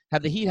Famers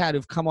have the Heat had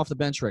who've come off the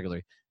bench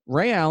regularly?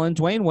 Ray Allen,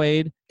 Dwayne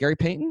Wade, Gary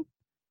Payton,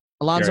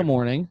 Alonzo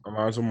Mourning,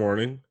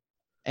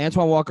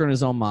 Antoine Walker in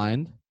his own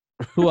mind.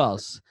 Who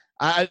else?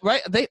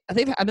 Right?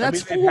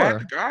 That's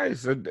four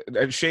guys.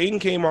 Shane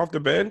came off the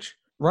bench.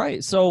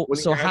 Right. So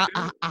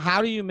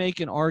how do you make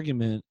an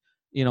argument?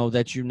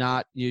 That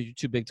you're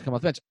too big to come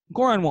off the bench.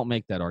 Goran won't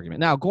make that argument.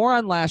 Now,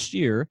 Goran last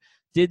year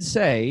did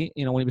say,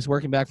 when he was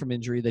working back from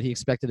injury, that he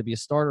expected to be a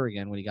starter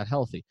again when he got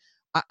healthy.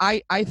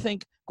 I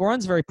think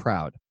Goran's very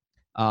proud.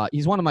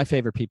 He's one of my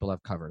favorite people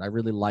I've covered. I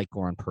really like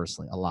Goran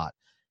personally a lot.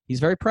 He's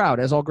very proud,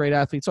 as all great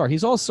athletes are.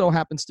 He's also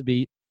happens to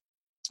be,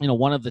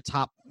 one of the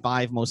top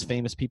 5 most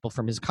famous people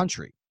from his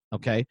country.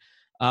 Okay.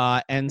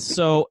 And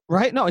so,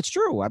 right. No, it's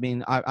true. I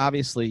mean,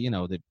 obviously,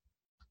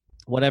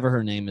 whatever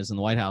her name is in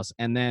the White House.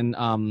 And then,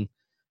 right.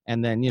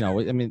 And then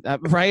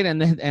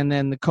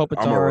the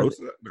Kopitar.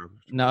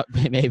 No,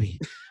 maybe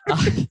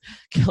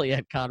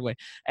Kellyanne Conway.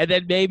 And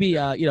then maybe,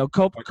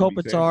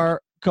 Kopitar.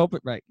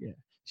 Right. Yeah.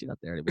 She's not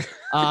there anymore.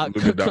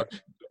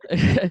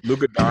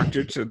 Luka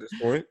Doncic at this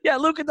point. Yeah,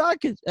 Luka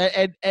Doncic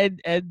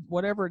and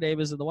whatever her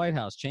name is in the White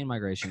House, chain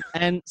migration.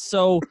 And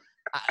so,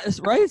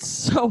 right.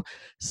 So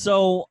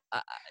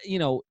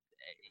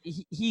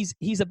he's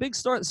a big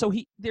star. So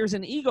there's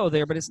an ego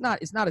there, but it's not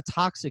a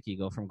toxic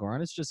ego from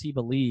Goran. It's just he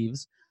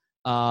believes,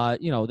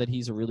 that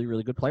he's a really,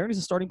 really good player and he's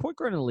a starting point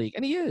guard in the league,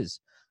 and he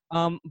is.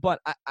 But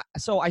I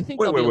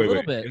think a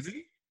little bit. Is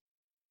he?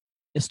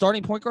 A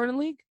starting point guard in the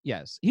league?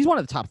 Yes. He's one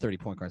of the top 30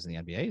 point guards in the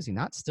NBA. Is he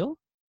not still?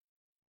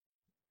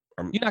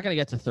 You're not going to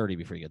get to 30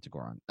 before you get to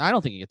Goran. I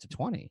don't think you get to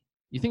 20.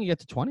 You think you get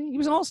to 20? He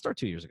was an all-star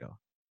 2 years ago.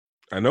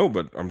 I know,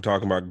 but I'm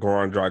talking about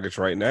Goran Dragic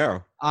right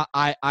now.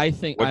 I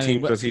think. What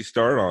team does he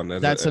start on?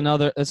 That's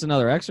another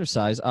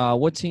exercise.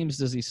 What teams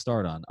does he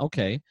start on?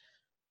 Okay.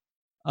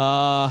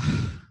 Oh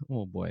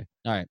boy.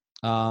 All right.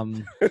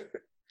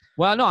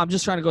 Well, no, I'm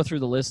just trying to go through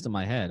the list in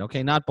my head.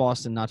 Okay, not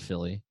Boston, not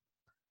Philly,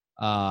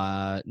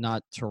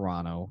 not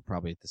Toronto,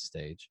 probably at this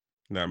stage.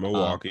 Not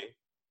Milwaukee.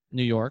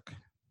 New York.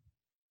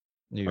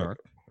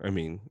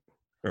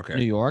 Okay.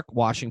 New York,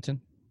 Washington.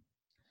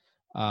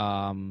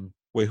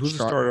 Wait, who's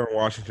the starter on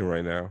Washington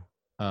right now?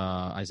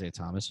 Isaiah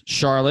Thomas.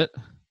 Charlotte.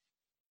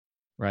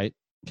 Right.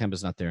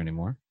 Kemba's not there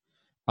anymore.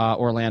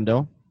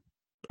 Orlando.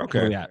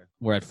 Okay.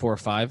 We're at 4 or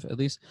 5 at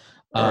least.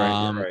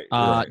 You're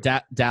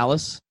right.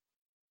 Dallas.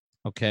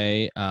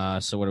 Okay.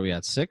 So what are we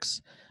at?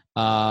 6.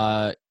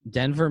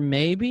 Denver,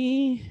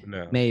 maybe.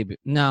 No. Maybe.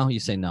 No, you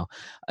say no.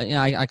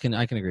 Yeah, I can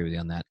agree with you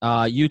on that.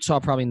 Utah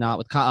probably not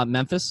with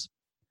Memphis.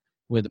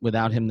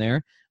 Without him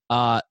there.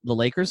 The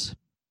Lakers.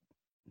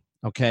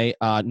 Okay.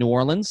 New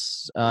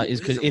Orleans is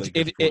because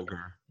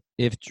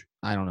if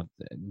I don't know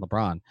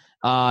LeBron.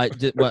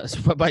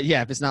 But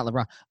yeah, if it's not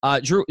LeBron,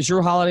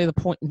 Drew Holiday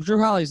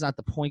Drew Holiday's not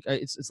the point.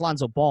 It's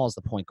Lonzo Ball's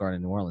the point guard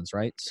in New Orleans,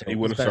 right? So he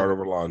wouldn't start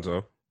over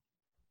Lonzo.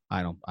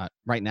 I don't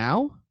right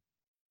now.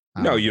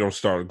 No, you don't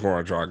start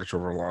Goran Dragic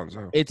over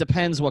Lonzo. It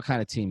depends what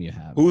kind of team you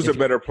have. Who's a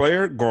better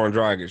player? Goran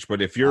Dragic.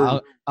 But if you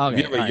have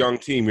a young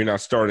team, you're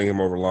not starting him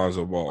over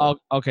Lonzo Ball. Oh,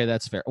 okay,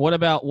 that's fair. What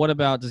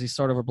about does he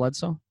start over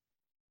Bledsoe?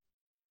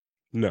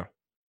 No.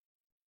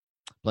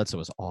 Bledsoe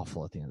was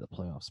awful at the end of the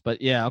playoffs. But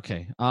yeah,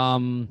 okay. I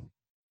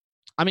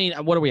mean,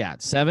 what are we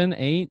at? 7,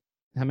 8?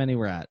 How many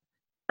we're at?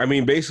 I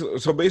mean,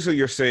 basically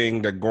you're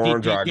saying that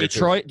Goran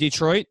Dragic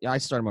Detroit, I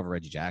start him over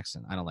Reggie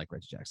Jackson. I don't like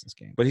Reggie Jackson's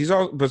game. But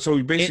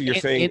you're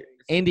saying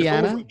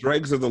Indiana, the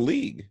dregs of the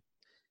league.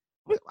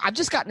 I've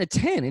just gotten to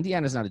 10.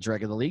 Indiana's not a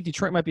drag of the league.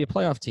 Detroit might be a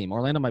playoff team.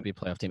 Orlando might be a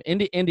playoff team.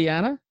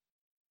 Indiana?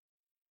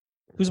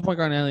 Who's the point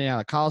guard in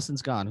Indiana?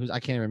 Collison's gone.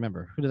 I can't even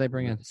remember. Who did they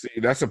bring in? See,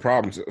 that's the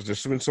problem.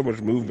 There's been so much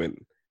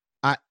movement.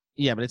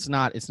 Yeah, but it's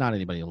not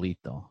anybody elite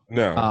though.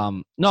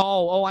 No. No.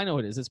 Oh, I know who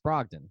it is. It's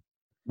Brogdon.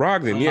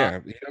 Yeah.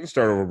 He doesn't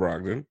start over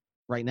Brogdon.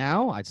 Right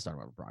now, I'd start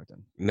over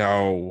Brogdon.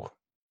 No.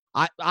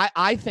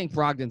 I think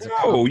Brogdon's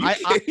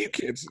you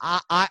can't.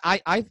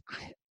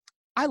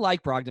 I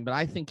like Brogdon, but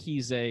I think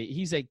he's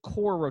a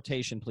core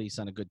rotation piece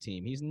on a good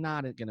team. He's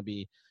not going to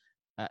be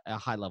a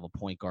high level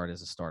point guard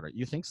as a starter.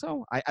 You think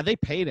so? They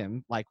paid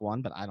him like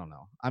one, but I don't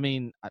know. I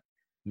mean,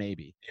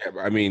 maybe. Yeah,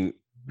 but I mean,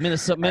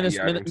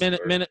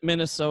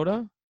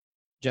 Minnesota.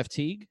 Jeff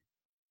Teague?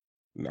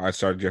 I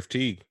started Jeff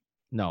Teague.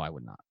 No, I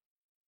would not.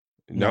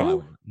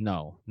 No.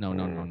 No.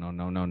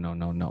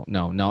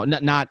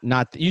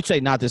 Not. You'd say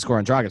not this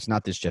Goran Dragic,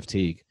 not this Jeff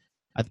Teague.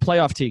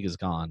 Playoff Teague is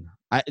gone.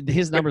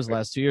 His numbers the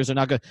last 2 years are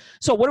not good.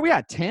 So what are we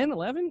at? 10,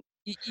 11?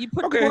 You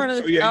put Goran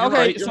in the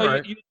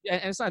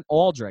and it's not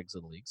all dregs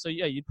of the league. So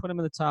yeah, you'd put him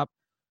in the top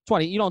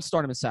 20. You don't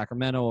start him in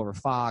Sacramento over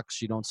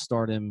Fox. You don't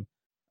start him.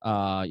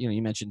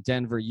 You mentioned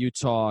Denver,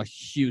 Utah,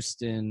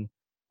 Houston.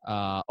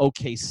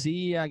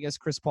 OKC, I guess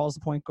Chris Paul's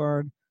the point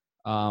guard.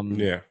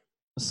 Yeah.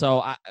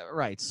 So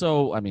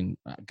So I mean,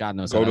 God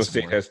knows. Golden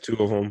State has 2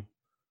 of them.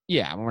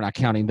 Yeah, we're not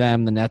counting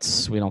them. The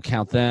Nets, we don't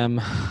count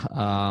them.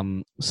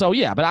 So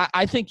yeah, but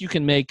I think you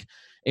can make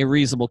a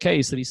reasonable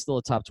case that he's still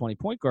a top 20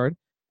 point guard.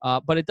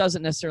 But it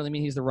doesn't necessarily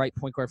mean he's the right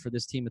point guard for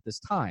this team at this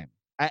time.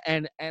 But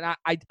I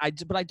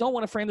don't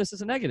want to frame this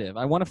as a negative.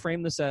 I want to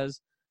frame this as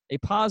a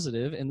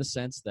positive in the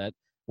sense that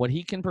what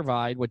he can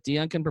provide, what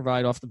Dion can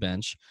provide off the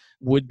bench,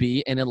 would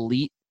be an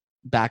elite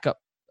backup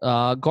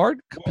guard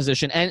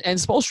position. And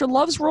Spoelstra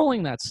loves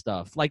rolling that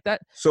stuff like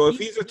that. So if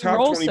he's a top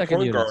 20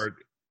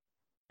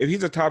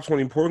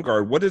 point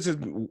guard, what is it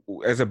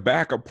as a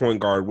backup point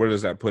guard? Where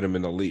does that put him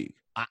in the league?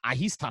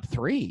 He's top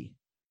 3.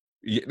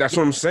 Yeah, that's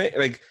what I'm saying.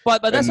 Like,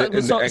 but that's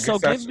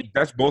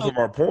that's both of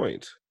our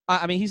points.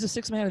 I mean, he's a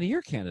 6 man of the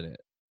year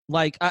candidate.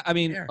 Like, I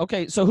mean,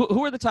 okay. So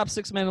who are the top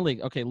 6 men in the league?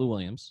 Okay, Lou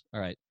Williams.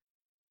 All right.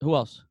 Who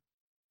else?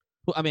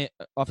 I mean,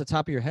 off the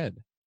top of your head.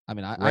 I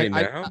mean,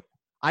 I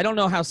don't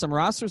know how some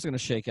rosters are going to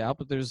shake out,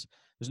 but there's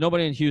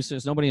nobody in Houston,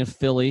 there's nobody in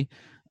Philly.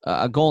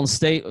 Golden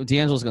State,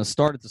 D'Angelo's going to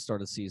start at the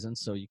start of the season,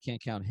 so you can't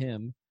count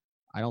him.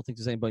 I don't think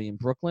there's anybody in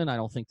Brooklyn. I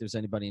don't think there's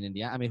anybody in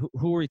Indiana. I mean,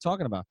 who are we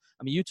talking about?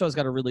 I mean, Utah's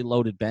got a really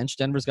loaded bench.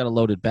 Denver's got a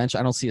loaded bench.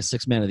 I don't see a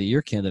 6 man of the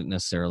year candidate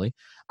necessarily.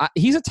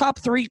 He's a top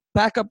 3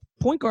 backup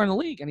point guard in the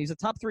league, and he's a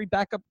top 3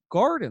 backup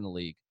guard in the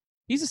league.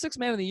 He's a 6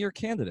 man of the year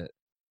candidate.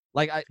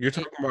 You're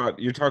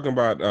talking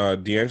about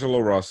D'Angelo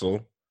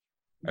Russell,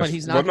 but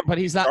he's not.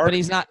 He's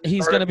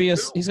going to be a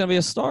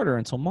starter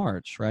until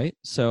March, right?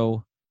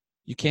 So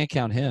you can't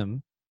count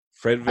him.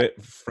 Fred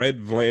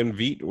Van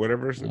Vliet,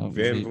 whatever.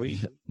 Van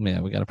Vliet. Yeah,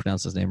 we got to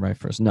pronounce his name right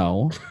first.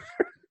 No.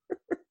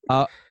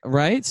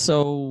 Right.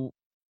 So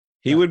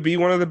he would be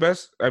one of the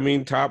best. I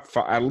mean,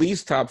 at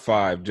least top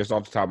 5, just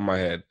off the top of my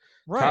head.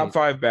 Right. Top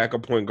 5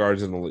 backup point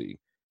guards in the league.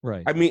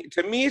 Right. I mean,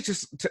 to me, it's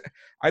just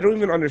I don't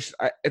even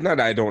understand. Not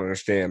that I don't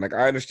understand. Like,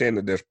 I understand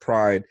that there's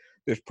pride,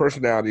 there's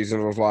personalities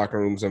in those locker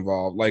rooms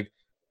involved. Like,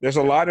 there's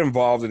a lot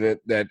involved in it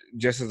that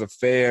just as a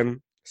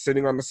fan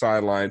sitting on the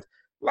sidelines,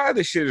 a lot of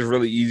this shit is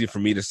really easy for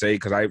me to say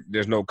because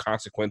there's no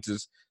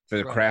consequences to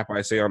the crap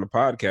I say on the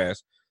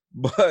podcast.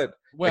 But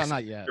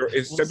not yet.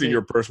 Except in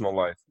your personal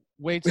life.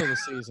 Wait till the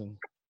season.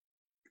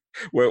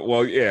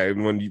 Well, yeah,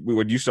 and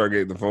when you start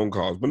getting the phone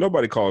calls, but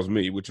nobody calls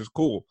me, which is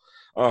cool.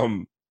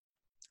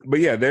 But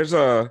yeah, there's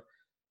not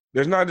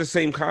the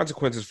same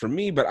consequences for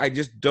me, but I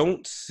just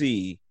don't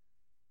see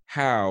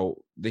how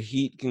the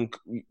Heat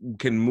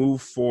can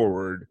move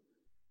forward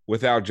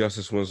without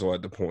Justice Winslow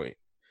at the point.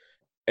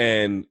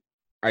 And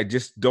I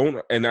just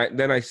don't. And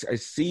I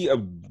see a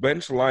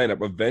bench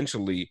lineup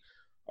eventually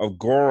of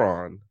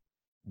Goran,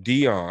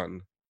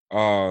 Dion,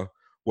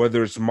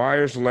 whether it's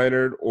Myers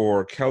Leonard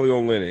or Kelly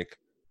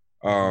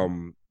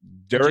Olynyk,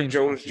 Derek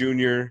Jones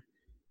Jr.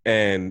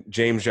 and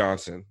James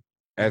Johnson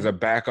as a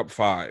backup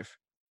five.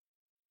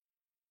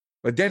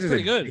 Like that is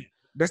pretty good.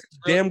 That's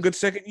a damn good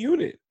second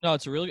unit. No,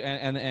 it's a really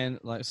and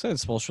like I said,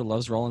 Spoelstra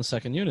loves rolling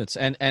second units.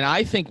 And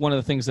I think one of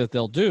the things that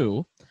they'll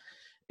do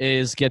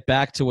is get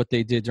back to what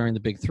they did during the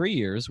big 3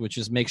 years, which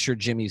is make sure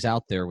Jimmy's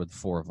out there with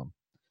 4 of them.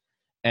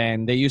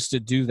 And they used to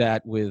do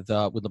that with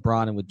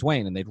LeBron and with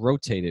Dwayne, and they'd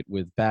rotate it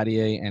with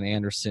Battier and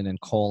Anderson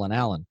and Cole and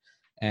Allen.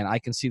 And I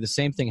can see the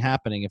same thing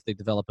happening if they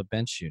develop a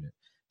bench unit.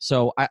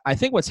 So I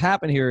think what's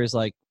happened here is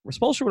like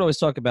Spoelstra would always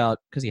talk about,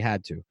 because he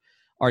had to,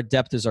 our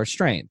depth is our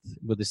strength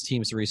with his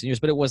teams in recent years,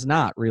 but it was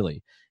not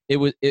really.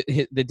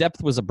 The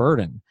depth was a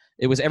burden.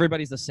 It was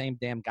everybody's the same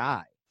damn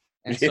guy.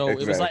 And so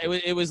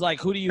exactly. it was like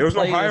who do you play?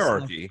 There was no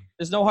hierarchy.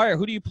 There's no hierarchy.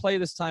 Who do you play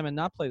this time and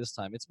not play this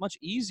time? It's much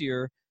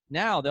easier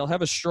now. They'll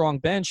have a strong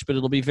bench, but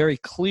it'll be very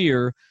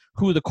clear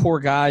who the core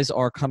guys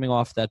are coming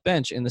off that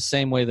bench in the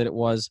same way that it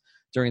was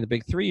during the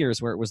big 3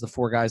 years where it was the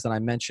 4 guys that I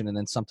mentioned and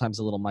then sometimes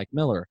a little Mike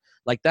Miller.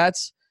 Like that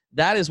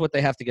is what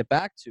they have to get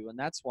back to, and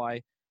that's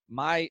why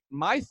my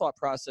thought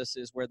process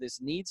is where this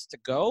needs to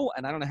go,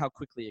 and I don't know how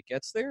quickly it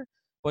gets there,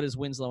 but is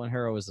Winslow and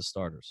Harrow as the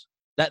starters.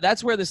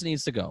 That's where this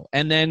needs to go.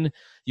 And then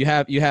you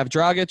have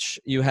Dragic,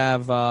 you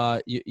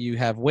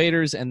have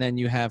Waiters, and then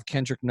you have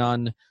Kendrick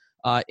Nunn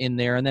in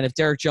there. And then if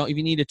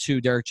you need a 2,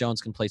 Derek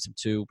Jones can play some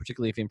 2,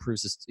 particularly if he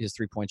improves his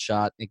 3-point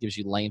shot. It gives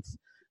you length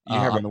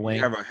on the wing.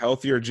 You have a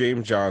healthier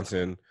James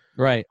Johnson.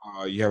 Right.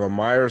 You have a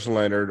Myers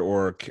Leonard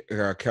or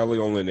Kelly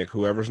Olynyk,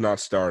 whoever's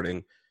not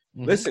starting.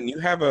 Mm-hmm. Listen, you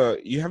have a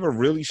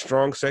really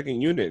strong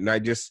second unit,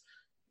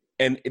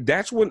 and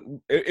that's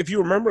when, if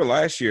you remember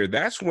last year,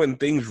 that's when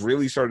things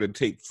really started to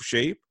take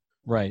shape.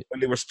 Right. When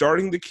they were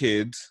starting the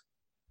kids,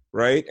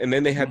 right, and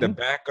then they had the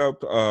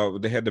backup.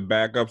 They had the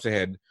backups. They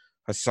had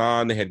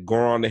Hassan. They had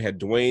Goran. They had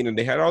Dwayne, and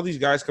they had all these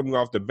guys coming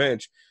off the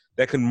bench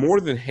that can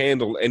more than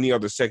handle any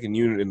other second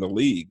unit in the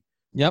league.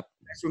 Yep.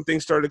 That's when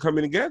things started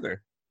coming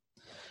together.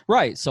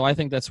 Right, so I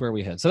think that's where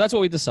we head. So that's what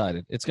we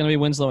decided. It's going to be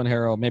Winslow and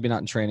Harrow, maybe not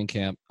in training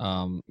camp,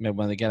 maybe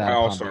when they get out of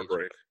All-Star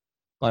break.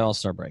 By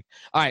All-Star break.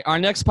 All right, our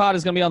next pod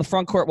is going to be on the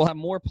front court. We'll have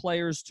more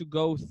players to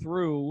go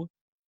through,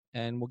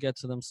 and we'll get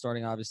to them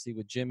starting, obviously,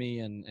 with Jimmy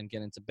and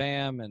get into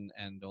Bam and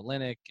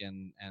Olynyk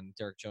and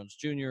Derek Jones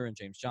Jr. and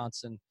James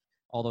Johnson,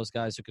 all those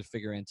guys who could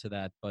figure into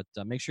that. But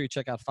make sure you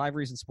check out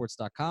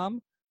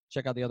 5reasonsports.com.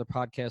 Check out the other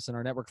podcasts in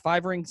our network.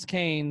 5 Rings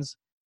Canes.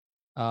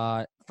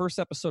 First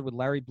episode with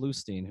Larry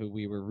Bluestein, who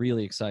we were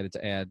really excited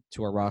to add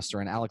to our roster,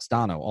 and Alex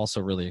Dono,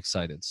 also really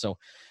excited.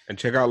 And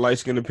check out Light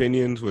Skin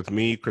Opinions with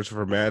me,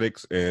 Christopher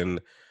Maddox,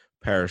 and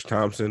Parrish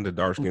Thompson, the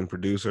dark skin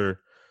producer.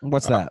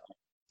 What's that?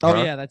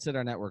 Yeah, that's at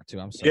our network too.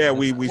 I'm sorry. Yeah,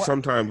 we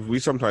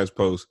sometimes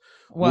post.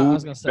 Well, I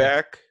was gonna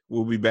say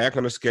we'll be back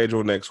on the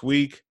schedule next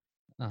week.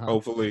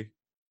 Hopefully.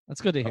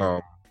 That's good to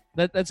hear.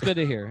 That's good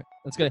to hear.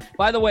 That's good.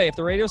 By the way, if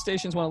the radio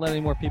stations want to let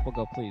any more people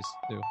go, please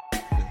do.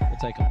 We'll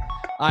take them.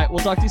 All right, we'll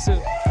talk to you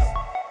soon.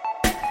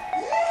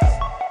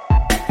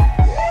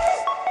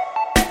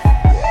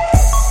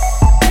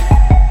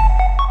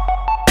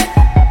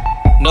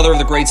 Another of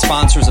the great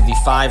sponsors of the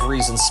 5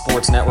 Reasons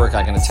Sports Network.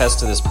 I can attest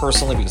to this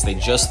personally because they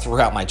just threw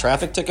out my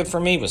traffic ticket for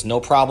me. It was no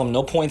problem,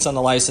 no points on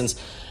the license,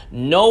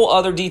 no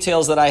other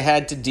details that I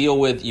had to deal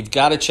with. You've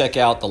got to check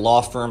out the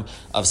law firm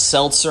of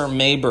Seltzer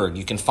Mayberg.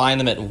 You can find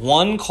them at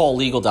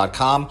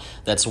onecalllegal.com.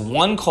 That's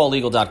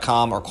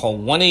onecalllegal.com, or call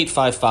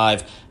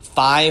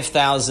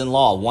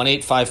 1-855-5000-LAW,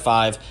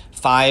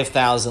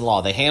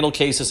 1-855-5000-LAW. They handle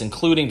cases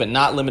including but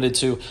not limited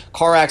to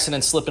car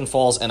accidents, slip and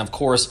falls, and of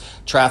course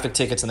traffic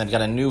tickets. And they've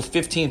got a new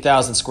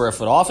 15,000 square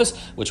foot office,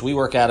 which we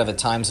work out of at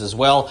times as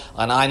well,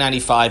 on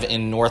I-95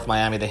 in North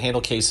Miami. They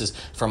handle cases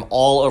from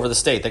all over the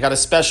state. They got a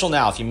special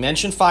now. If you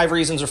mention 5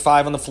 Reasons or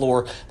 5 on the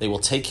Floor, they will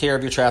take care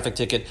of your traffic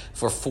ticket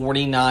for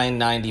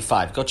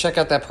 $49.95. Go check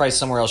out that price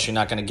somewhere else. You're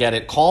not going to get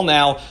it. Call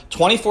now,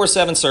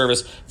 24/7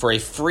 service for a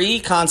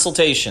free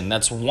consultation.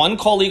 That's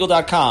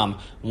onecalllegal.com,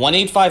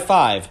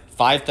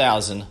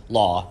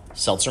 1-855-5000-LAW,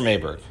 Seltzer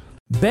Mayberg.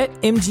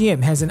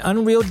 BetMGM has an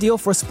unreal deal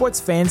for sports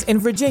fans in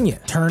Virginia.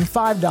 Turn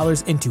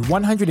 $5 into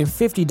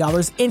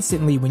 $150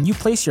 instantly when you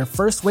place your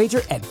first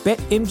wager at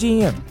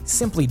BetMGM.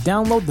 Simply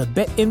download the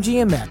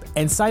BetMGM app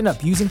and sign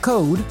up using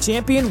code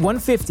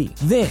Champion150.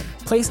 Then,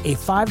 Place a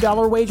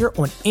 $5 wager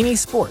on any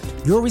sport.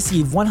 You'll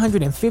receive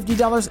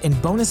 $150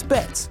 in bonus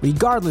bets,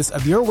 regardless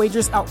of your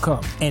wager's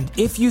outcome. And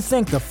if you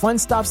think the fun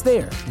stops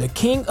there, the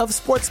King of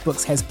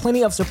Sportsbooks has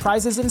plenty of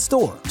surprises in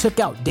store. Check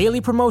out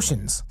daily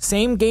promotions,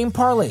 same-game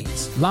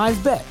parlays,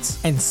 live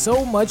bets, and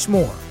so much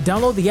more.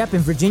 Download the app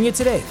in Virginia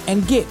today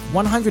and get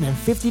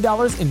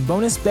 $150 in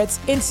bonus bets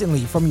instantly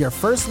from your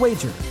first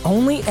wager.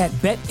 Only at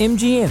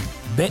BetMGM.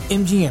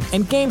 BetMGM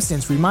and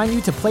GameSense remind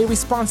you to play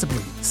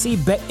responsibly. See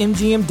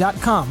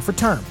BetMGM.com for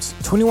terms.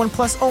 21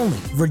 plus only.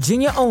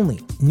 Virginia only.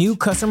 New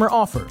customer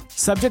offer.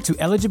 Subject to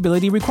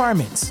eligibility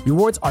requirements.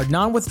 Rewards are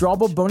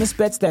non-withdrawable bonus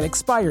bets that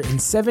expire in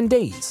 7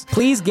 days.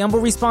 Please gamble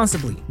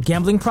responsibly.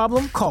 Gambling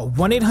problem? Call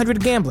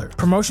 1-800-GAMBLER.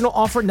 Promotional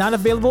offer not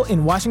available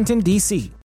in Washington, D.C.